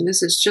diseases. And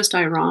this is just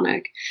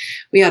ironic.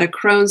 We had a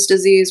Crohn's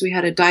disease. We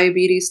had a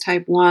diabetes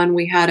type 1.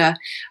 We had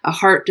a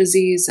heart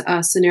disease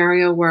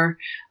scenario where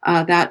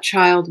that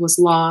child was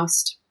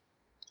lost.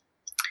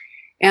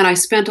 And I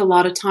spent a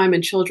lot of time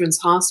in Children's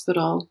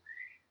Hospital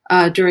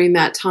during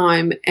that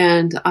time.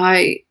 And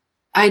I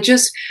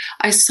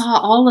saw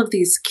all of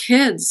these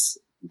kids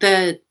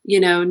that,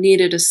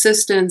 needed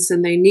assistance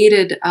and they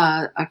needed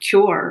a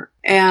cure.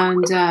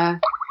 And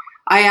I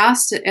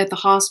asked at the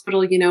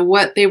hospital,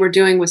 what they were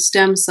doing with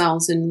stem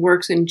cells and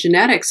works in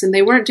genetics, and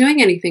they weren't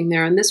doing anything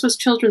there. And this was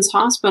Children's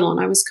Hospital.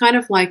 And I was kind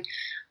of like,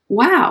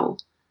 wow.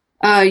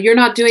 You're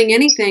not doing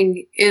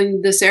anything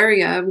in this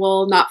area.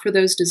 Well, not for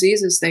those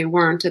diseases. They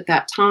weren't at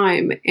that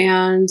time.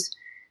 And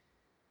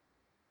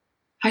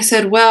I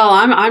said, well,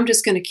 I'm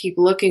just going to keep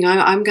looking.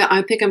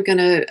 I think I'm going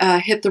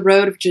to hit the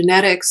road of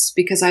genetics,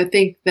 because I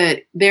think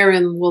that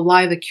therein will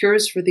lie the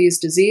cures for these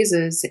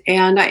diseases.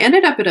 And I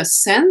ended up at a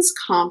SENS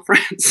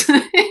conference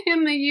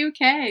in the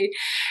UK.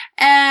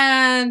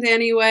 And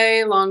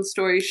anyway, long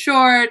story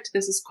short,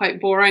 this is quite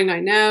boring, I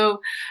know.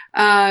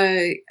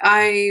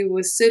 I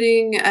was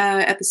sitting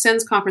at the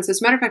SENS conference.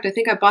 As a matter of fact, I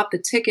think I bought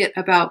the ticket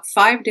about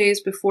 5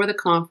 days before the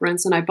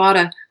conference, and I bought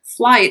a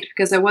flight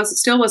because I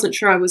still wasn't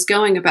sure I was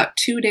going about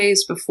 2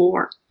 days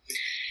before.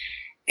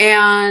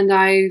 And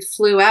I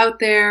flew out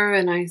there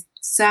and I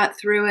sat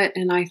through it,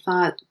 and I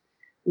thought,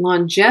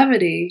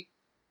 longevity,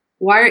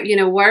 why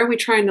are we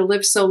trying to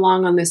live so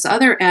long on this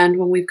other end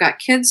when we've got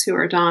kids who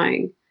are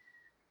dying?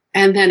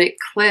 And then it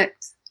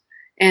clicked,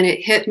 and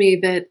it hit me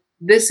that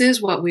this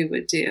is what we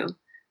would do.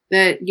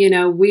 That,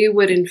 we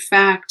would in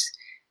fact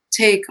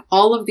take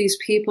all of these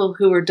people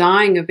who are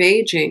dying of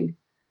aging,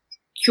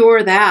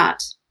 cure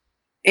that,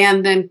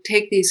 and then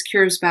take these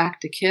cures back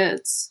to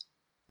kids.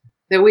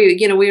 That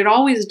we had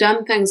always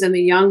done things in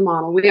the young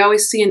model. We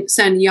always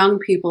send young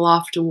people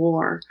off to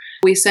war.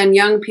 We send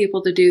young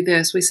people to do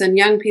this. We send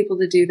young people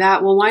to do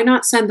that. Well, why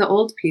not send the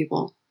old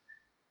people?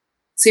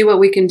 See what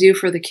we can do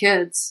for the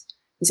kids.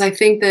 Because I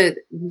think that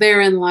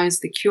therein lies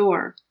the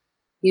cure.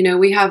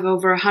 We have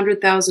over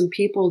 100,000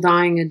 people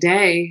dying a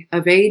day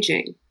of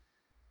aging.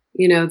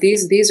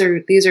 These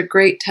are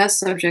great test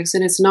subjects,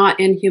 and it's not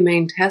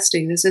inhumane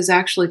testing. This is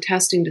actually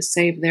testing to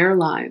save their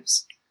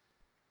lives.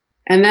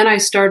 And then I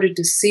started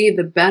to see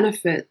the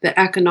benefit, the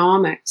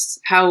economics,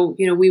 how,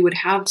 we would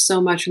have so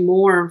much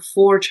more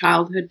for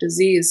childhood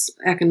disease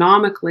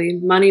economically,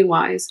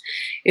 money-wise,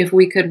 if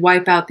we could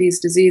wipe out these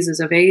diseases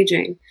of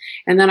aging.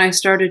 And then I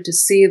started to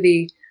see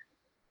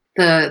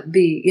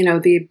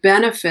the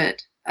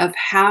benefit of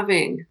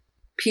having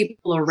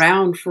people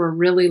around for a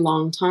really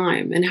long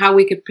time, and how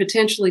we could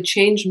potentially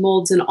change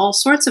molds in all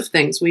sorts of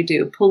things we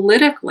do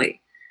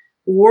politically,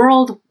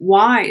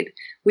 worldwide.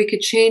 We could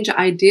change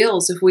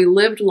ideals if we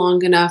lived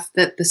long enough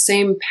that the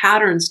same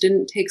patterns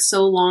didn't take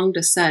so long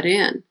to set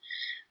in,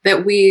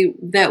 that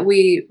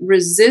we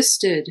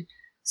resisted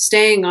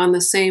staying on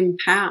the same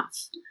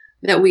path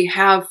that we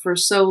have for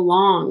so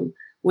long,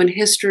 when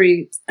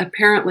history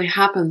apparently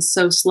happens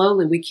so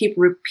slowly. We keep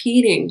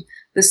repeating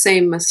the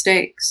same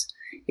mistakes.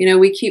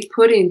 We keep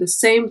putting the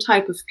same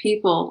type of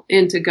people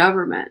into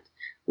government.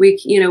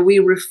 We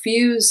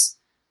refuse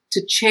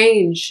to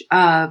change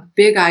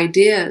big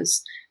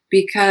ideas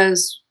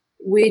because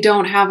we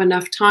don't have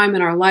enough time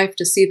in our life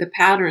to see the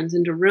patterns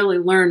and to really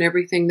learn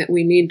everything that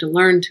we need to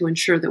learn to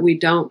ensure that we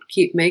don't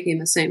keep making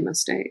the same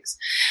mistakes.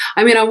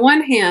 I mean, on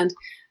one hand,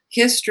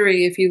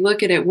 history, if you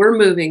look at it, we're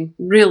moving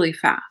really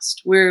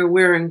fast.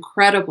 We're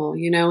incredible.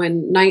 In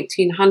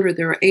 1900,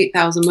 there were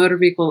 8,000 motor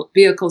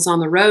vehicles on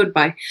the road.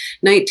 By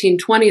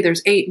 1920,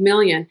 there's 8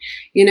 million.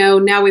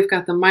 Now we've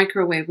got the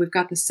microwave, we've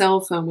got the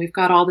cell phone, we've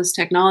got all this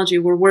technology.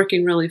 We're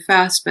working really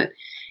fast, but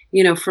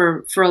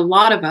for a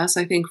lot of us,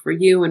 I think for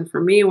you and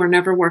for me, we're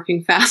never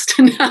working fast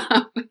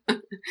enough.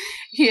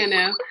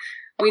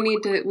 We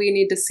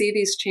need to see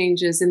these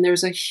changes, and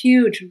there's a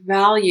huge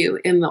value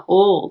in the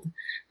old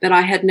that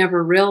I had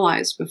never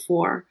realized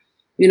before.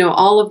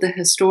 all of the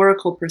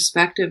historical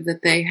perspective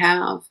that they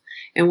have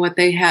and what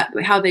they have,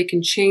 how they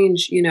can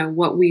change,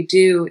 what we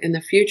do in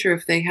the future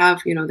if they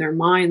have, their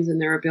minds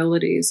and their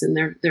abilities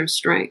and their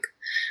strength.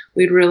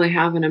 We'd really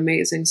have an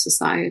amazing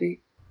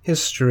society.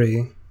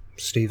 History,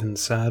 Stephen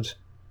said,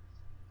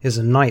 is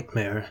a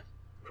nightmare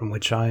from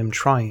which I am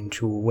trying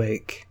to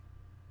awake.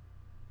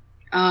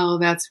 Oh,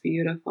 that's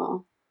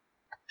beautiful.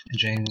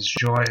 James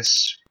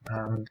Joyce,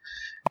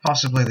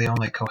 possibly the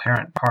only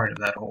coherent part of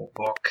that whole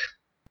book,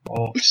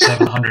 all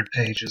 700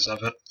 pages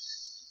of it.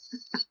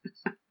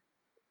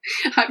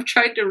 I've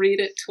tried to read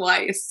it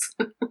twice.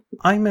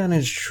 I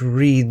managed to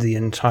read the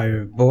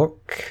entire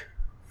book.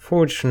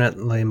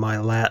 Fortunately, my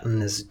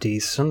Latin is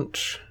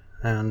decent,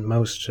 and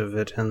most of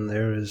it in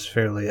there is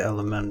fairly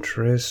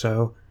elementary,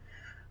 so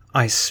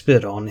I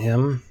spit on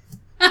him.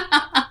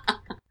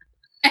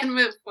 And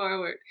move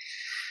forward.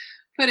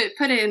 Put it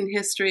in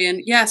history,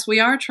 and yes, we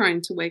are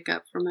trying to wake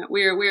up from it.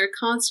 We are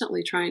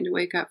constantly trying to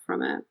wake up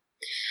from it.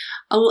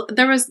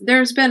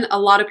 There's been a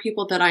lot of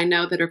people that I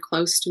know that are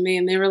close to me,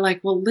 and they were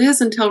like, "Well,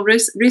 Liz, until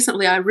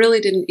recently, I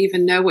really didn't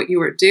even know what you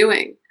were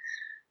doing."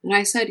 And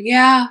I said,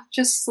 "Yeah,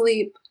 just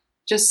sleep,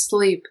 just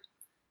sleep."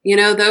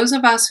 Those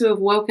of us who have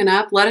woken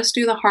up, let us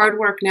do the hard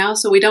work now,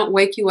 so we don't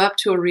wake you up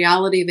to a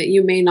reality that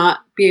you may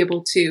not be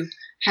able to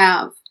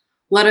have.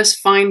 Let us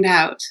find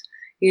out.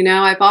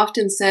 I've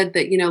often said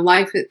that,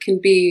 life, it can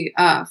be,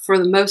 for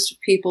the most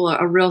people,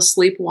 a real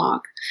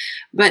sleepwalk.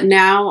 But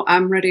now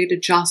I'm ready to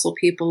jostle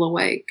people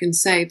awake and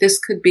say, this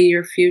could be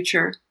your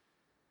future.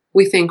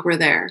 We think we're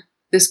there.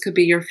 This could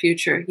be your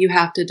future. You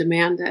have to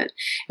demand it.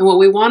 And what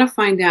we want to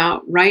find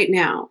out right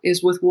now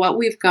is, with what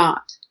we've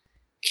got,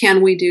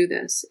 can we do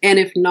this? And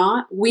if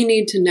not, we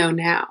need to know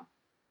now.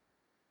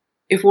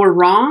 If we're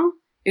wrong,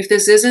 if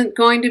this isn't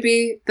going to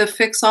be the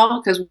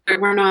fix-all, because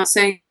we're not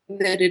saying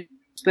that it,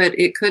 but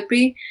it could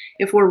be.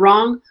 If we're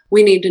wrong,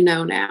 we need to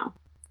know now.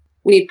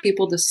 We need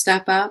people to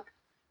step up.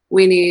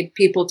 We need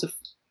people to,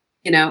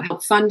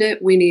 help fund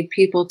it. We need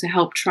people to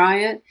help try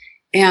it.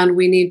 And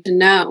we need to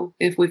know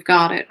if we've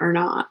got it or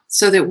not,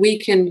 so that we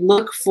can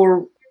look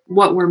for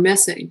what we're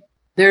missing.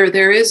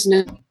 There is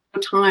no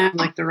time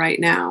like the right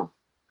now.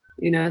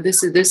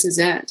 This is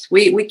it.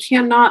 We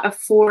cannot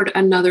afford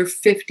another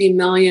 $50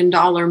 million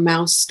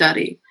mouse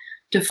study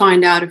to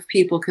find out if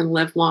people can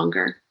live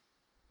longer.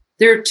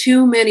 There are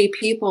too many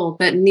people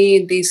that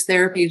need these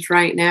therapies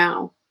right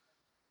now.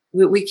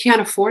 We can't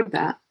afford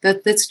that.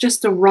 That's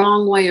just the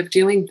wrong way of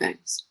doing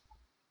things.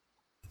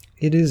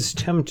 It is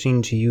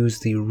tempting to use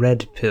the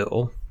red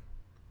pill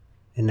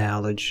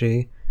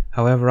analogy.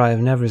 However, I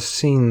have never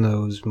seen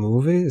those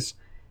movies,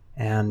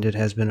 and it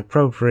has been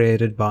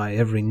appropriated by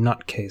every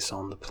nutcase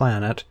on the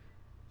planet.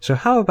 So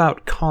how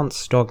about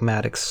Kant's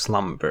dogmatic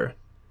slumber?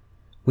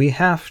 We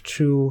have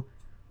to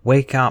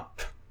wake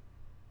up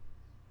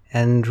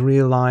and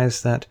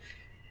realize that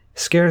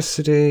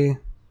scarcity,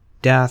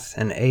 death,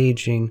 and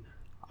aging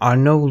are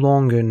no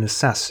longer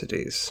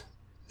necessities.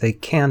 They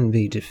can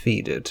be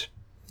defeated.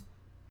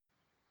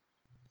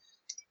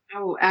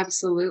 Oh,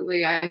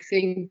 absolutely. I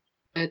think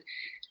that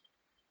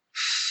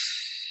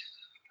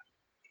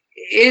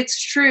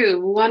it's true.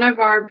 One of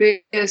our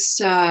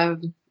biggest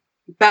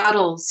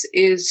battles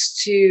is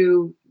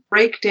to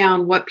break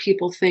down what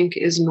people think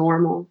is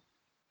normal.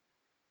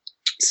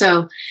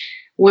 So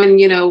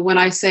when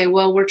I say,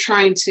 well, we're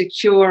trying to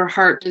cure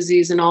heart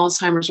disease and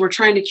Alzheimer's, we're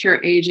trying to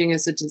cure aging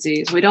as a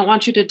disease. We don't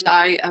want you to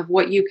die of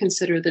what you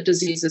consider the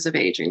diseases of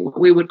aging, what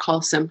we would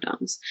call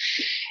symptoms.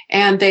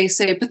 And they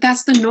say, but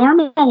that's the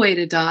normal way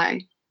to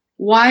die.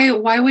 Why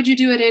would you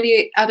do it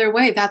any other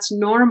way? That's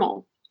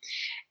normal.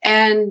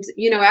 And,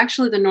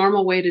 actually the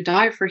normal way to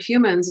die for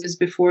humans is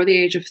before the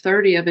age of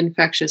 30 of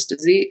infectious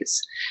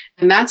disease.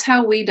 And that's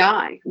how we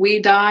die.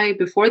 We die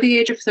before the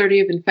age of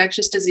 30 of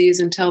infectious disease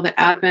until the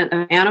advent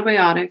of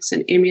antibiotics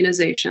and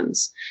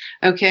immunizations.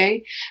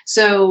 Okay.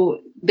 So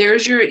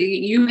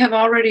you have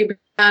already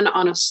been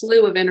on a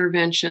slew of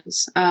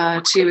interventions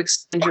to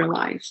extend your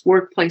life.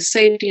 Workplace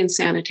safety and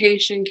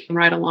sanitation came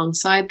right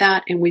alongside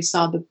that. And we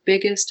saw the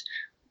biggest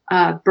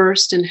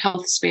burst in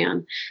health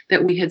span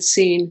that we had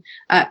seen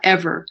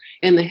ever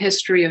in the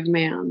history of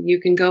man.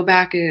 You can go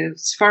back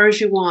as far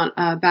as you want,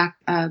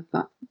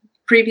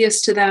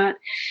 previous to that,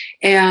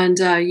 and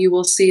you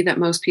will see that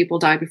most people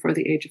die before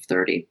the age of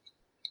 30.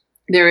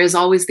 There is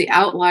always the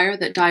outlier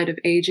that died of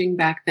aging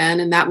back then,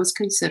 and that was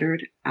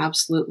considered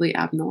absolutely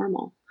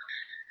abnormal.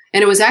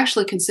 And it was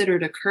actually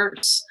considered a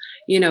curse.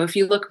 If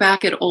you look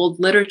back at old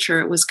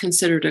literature, it was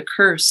considered a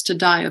curse to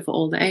die of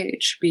old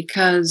age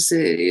because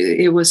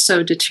it was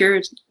so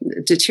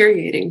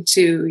deteriorating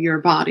to your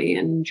body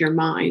and your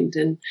mind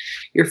and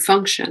your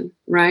function,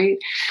 right?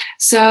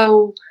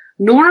 So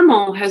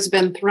normal has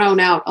been thrown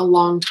out a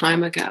long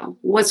time ago.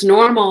 What's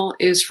normal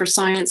is for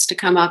science to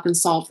come up and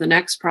solve the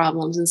next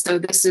problems. And so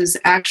this is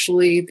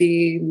actually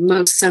the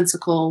most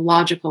sensical,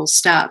 logical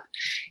step,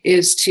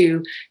 is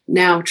to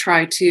now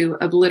try to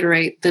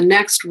obliterate the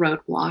next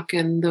roadblock.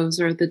 And those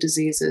are the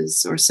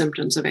diseases or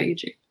symptoms of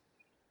aging.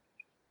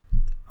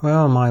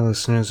 Well, my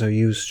listeners are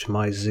used to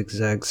my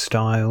zigzag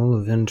style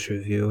of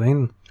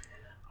interviewing.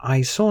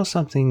 I saw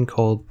something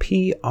called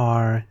PRCN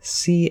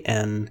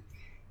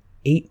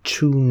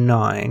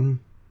 829,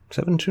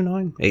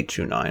 729?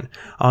 829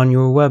 on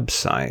your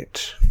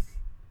website.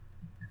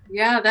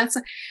 Yeah,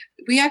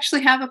 we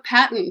actually have a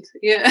patent.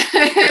 Yeah.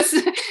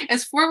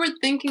 As forward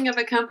thinking of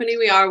a company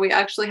we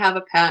actually have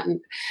a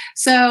patent.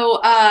 So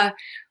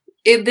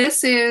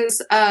this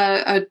is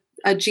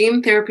a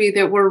gene therapy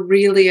that we're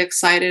really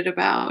excited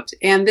about,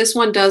 and this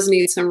one does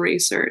need some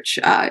research.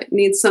 It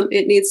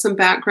needs some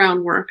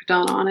background work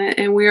done on it,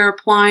 and we are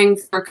applying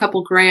for a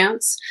couple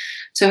grants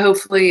to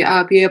hopefully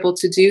be able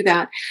to do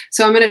that.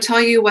 So I'm going to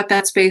tell you what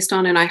that's based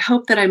on, and I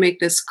hope that I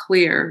make this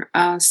clear.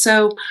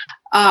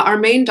 Our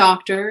main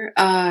doctor,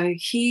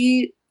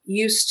 he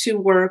used to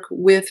work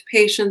with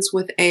patients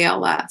with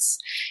ALS.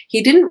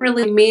 He didn't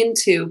really mean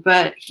to,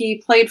 but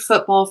he played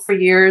football for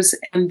years,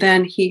 and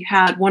then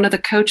one of the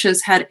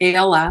coaches had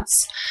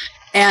ALS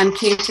and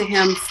came to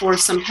him for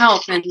some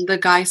help. And the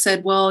guy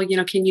said, well,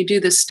 can you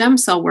do this stem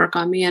cell work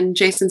on me? And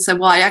Jason said,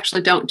 well, I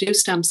actually don't do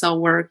stem cell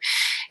work.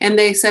 And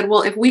they said,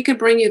 well, if we could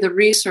bring you the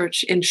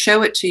research and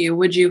show it to you,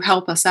 would you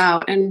help us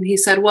out? And he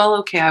said, well,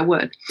 okay, I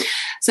would.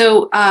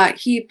 So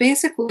he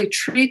basically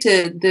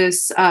treated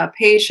this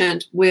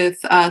patient with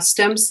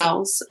stem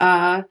cells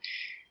to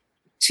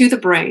the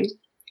brain,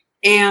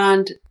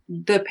 and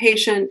the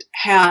patient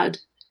had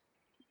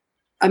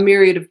a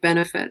myriad of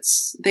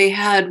benefits. They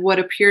had what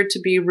appeared to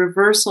be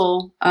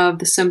reversal of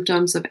the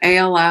symptoms of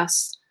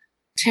ALS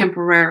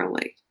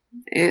temporarily.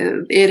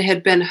 It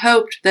had been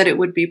hoped that it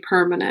would be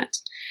permanent.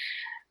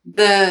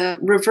 The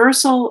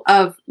reversal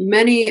of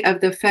many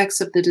of the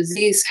effects of the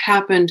disease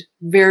happened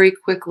very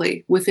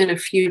quickly, within a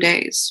few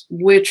days,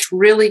 which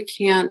really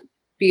can't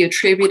be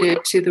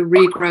attributed to the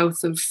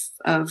regrowth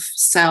of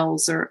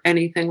cells or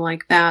anything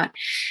like that.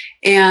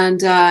 And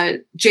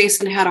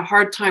Jason had a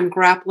hard time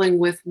grappling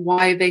with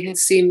why they had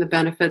seen the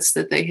benefits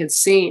that they had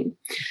seen.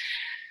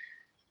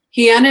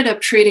 He ended up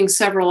treating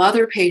several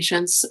other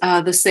patients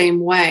the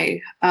same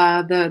way.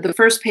 The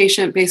first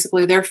patient,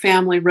 basically their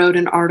family wrote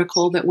an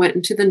article that went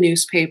into the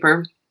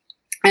newspaper.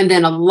 And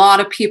then a lot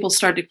of people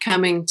started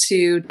coming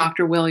to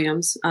Dr.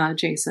 Williams,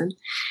 Jason,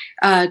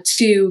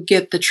 to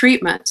get the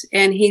treatment.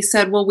 And he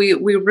said, well,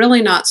 we're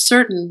really not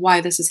certain why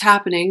this is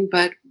happening,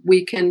 but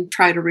we can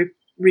try to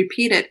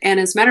repeat it. And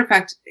as a matter of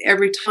fact,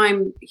 every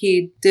time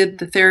he did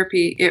the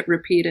therapy, it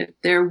repeated.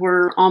 There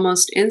were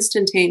almost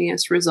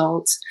instantaneous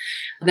results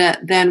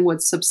that then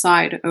would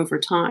subside over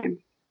time.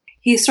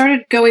 He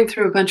started going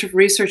through a bunch of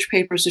research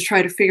papers to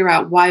try to figure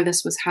out why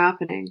this was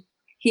happening.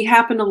 He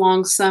happened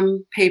along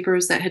some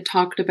papers that had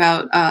talked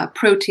about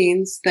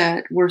proteins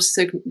that were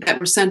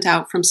sent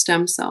out from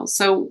stem cells.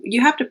 So you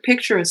have to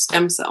picture a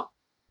stem cell.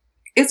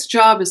 Its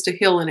job is to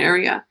heal an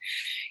area.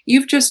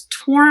 You've just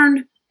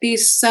torn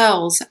these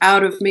cells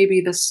out of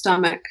maybe the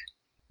stomach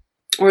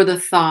or the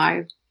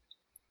thigh,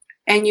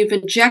 and you've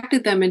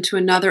injected them into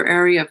another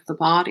area of the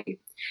body.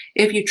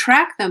 If you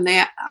track them,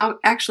 they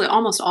actually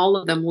almost all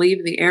of them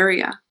leave the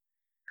area.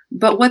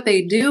 But what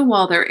they do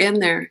while they're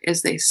in there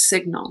is they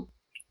signal.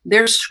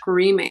 They're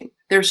screaming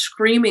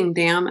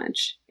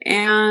damage.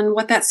 And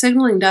what that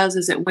signaling does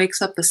is it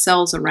wakes up the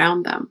cells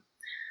around them,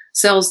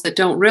 cells that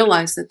don't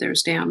realize that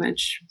there's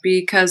damage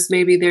because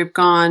maybe they've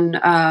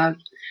gone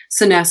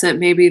senescent,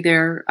 maybe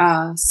they're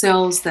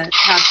cells that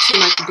have too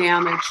much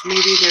damage,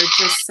 maybe they're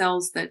just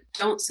cells that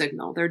don't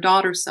signal, they're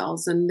daughter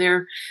cells, and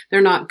they're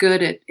not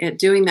good at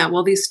doing that.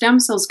 Well, these stem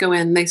cells go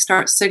in, they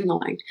start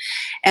signaling,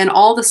 and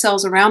all the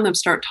cells around them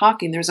start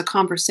talking. There's a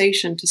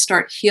conversation to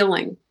start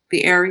healing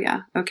the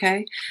area,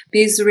 okay?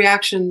 These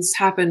reactions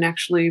happen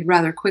actually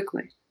rather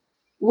quickly.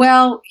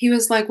 Well, he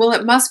was like, well,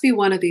 it must be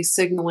one of these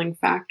signaling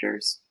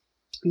factors.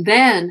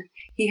 Then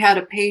he had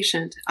a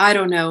patient,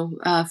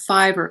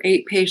 5 or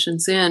 8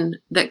 patients in,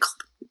 that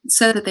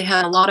said that they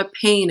had a lot of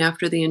pain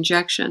after the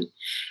injection.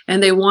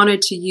 And they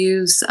wanted to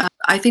use,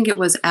 I think it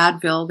was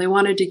Advil, they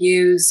wanted to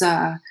use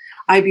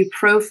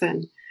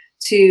ibuprofen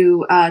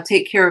to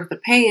take care of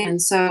the pain.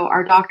 And so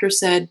our doctor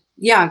said,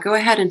 yeah, go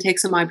ahead and take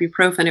some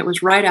ibuprofen. It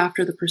was right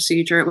after the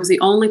procedure. It was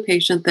the only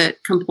patient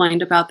that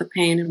complained about the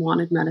pain and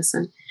wanted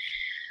medicine.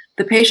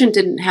 The patient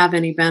didn't have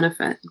any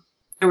benefit.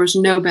 There was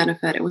no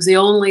benefit. It was the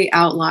only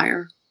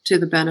outlier to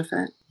the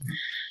benefit.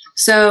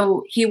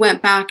 So he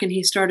went back and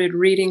he started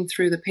reading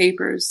through the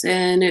papers.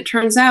 And it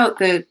turns out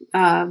that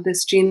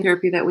this gene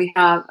therapy that we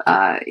have,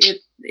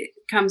 it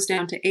comes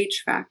down to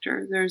H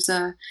factor. There's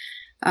a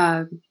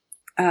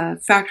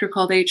factor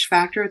called H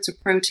factor. It's a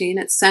protein.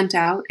 It's sent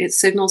out. It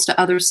signals to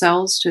other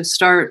cells to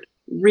start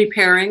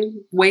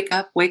repairing. Wake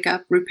up,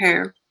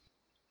 repair.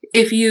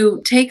 If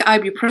you take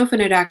ibuprofen,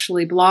 it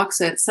actually blocks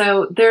it.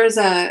 So there's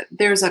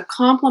a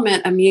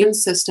complement immune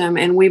system,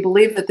 and we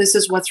believe that this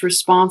is what's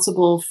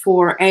responsible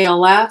for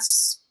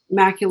ALS,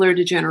 macular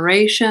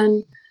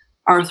degeneration,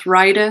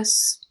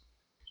 arthritis,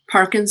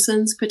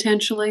 Parkinson's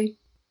potentially.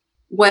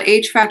 what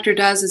H factor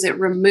does is it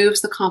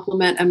removes the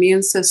complement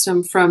immune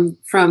system from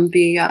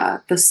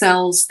the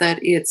cells that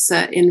it's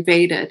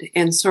invaded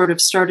and sort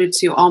of started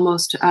to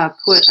almost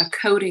put a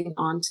coating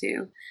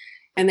onto.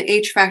 And the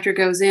H factor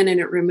goes in and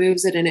it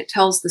removes it, and it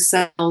tells the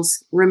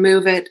cells,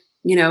 remove it,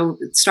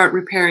 start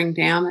repairing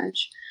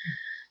damage.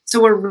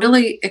 So we're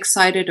really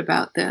excited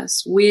about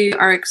this. We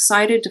are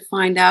excited to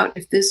find out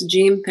if this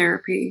gene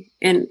therapy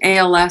in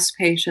ALS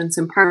patients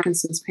and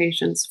Parkinson's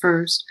patients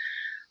first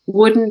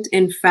wouldn't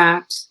in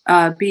fact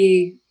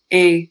be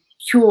a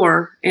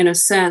cure, in a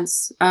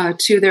sense,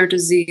 to their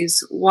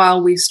disease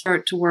while we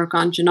start to work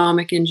on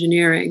genomic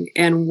engineering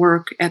and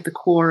work at the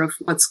core of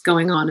what's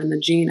going on in the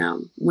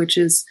genome, which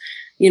is,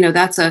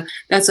 that's a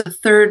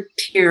third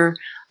tier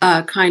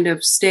kind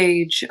of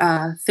stage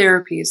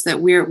therapies that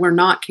we're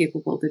not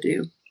capable to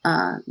do.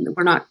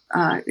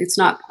 It's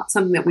not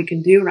something that we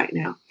can do right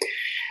now.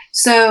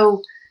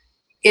 So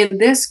in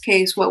this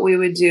case, what we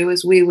would do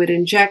is we would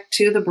inject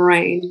to the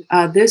brain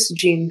this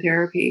gene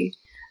therapy.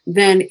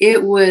 Then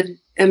it would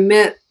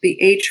emit the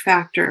H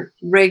factor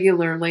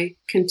regularly,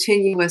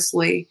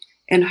 continuously,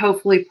 and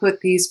hopefully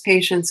put these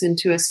patients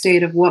into a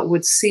state of what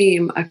would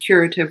seem a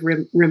curative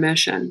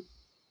remission.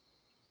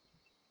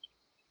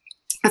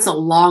 That's a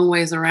long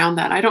ways around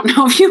that. I don't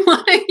know if you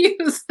want to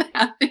use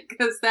that,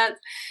 because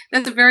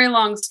that's a very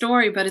long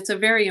story, but it's a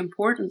very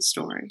important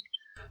story.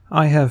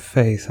 I have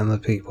faith in the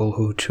people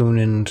who tune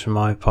into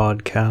my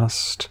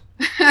podcast.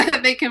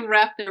 They can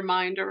wrap their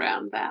mind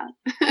around that.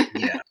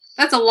 Yeah.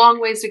 That's a long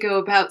ways to go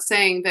about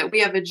saying that we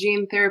have a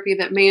gene therapy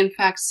that may in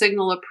fact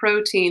signal a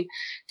protein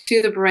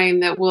to the brain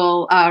that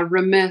will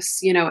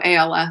remiss,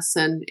 ALS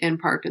and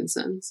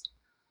Parkinson's.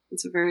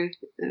 It's a very,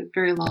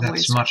 very long way.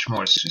 That's much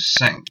more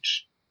succinct.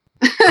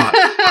 But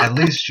at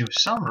least you've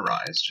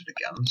summarized it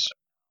again. So.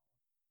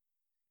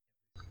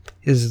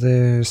 Is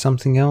there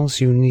something else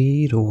you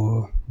need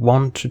or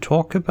want to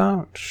talk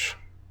about?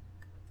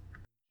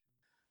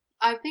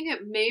 I think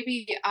it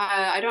maybe,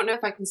 I don't know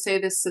if I can say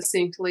this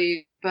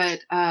succinctly, but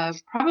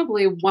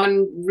probably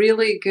one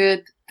really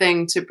good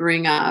thing to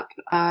bring up,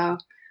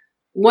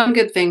 one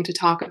good thing to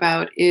talk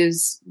about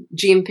is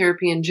gene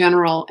therapy in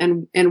general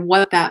and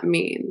what that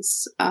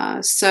means.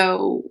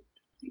 So,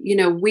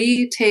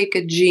 we take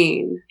a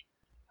gene,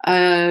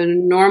 a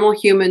normal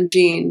human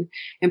gene,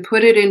 and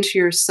put it into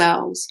your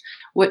cells.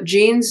 What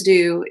genes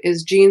do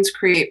is genes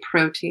create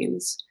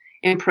proteins,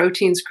 and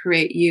proteins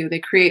create you. They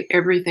create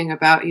everything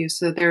about you.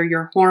 So they're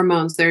your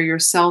hormones, they're your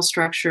cell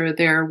structure,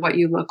 they're what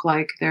you look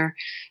like, they're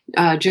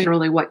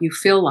generally what you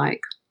feel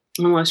like,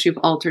 unless you've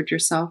altered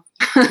yourself.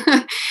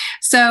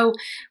 So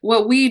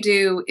what we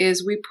do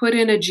is we put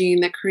in a gene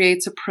that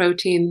creates a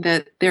protein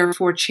that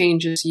therefore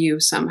changes you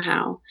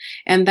somehow.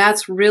 And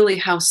that's really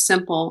how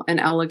simple and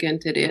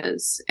elegant it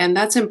is. And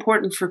that's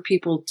important for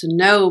people to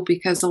know,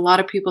 because a lot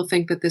of people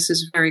think that this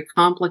is very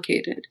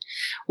complicated.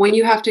 When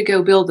you have to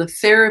go build a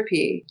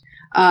therapy,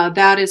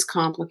 that is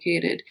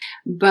complicated.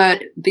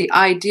 But the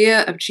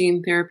idea of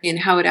gene therapy and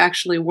how it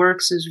actually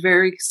works is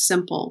very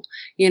simple.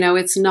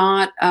 It's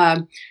not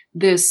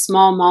this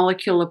small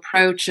molecule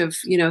approach of,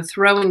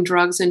 throwing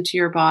drugs into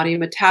your body,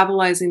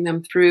 metabolizing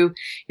them through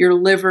your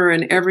liver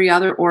and every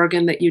other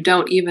organ that you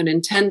don't even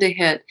intend to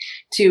hit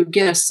to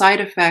get a side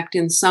effect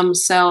in some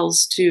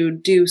cells to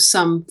do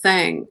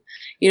something.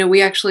 We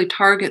actually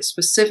target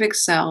specific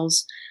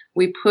cells.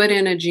 We put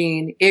in a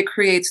gene, it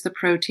creates the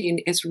protein.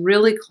 It's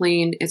really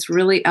clean. It's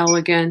really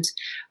elegant.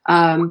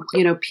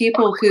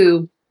 People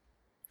who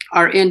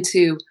are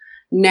into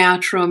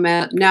natural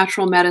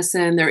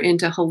medicine, they're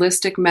into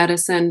holistic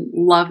medicine,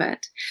 love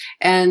it.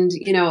 And,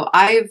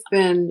 I've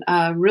been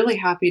really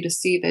happy to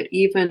see that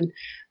even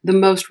the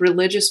most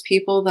religious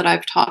people that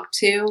I've talked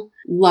to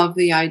love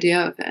the idea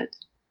of it.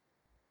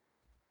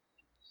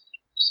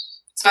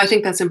 So I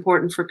think that's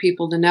important for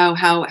people to know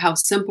how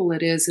simple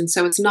it is. And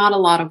so it's not a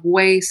lot of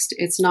waste.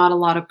 It's not a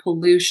lot of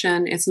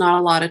pollution. It's not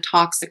a lot of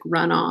toxic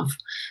runoff.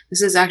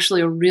 This is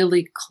actually a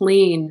really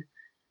clean,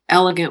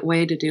 elegant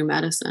way to do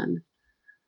medicine.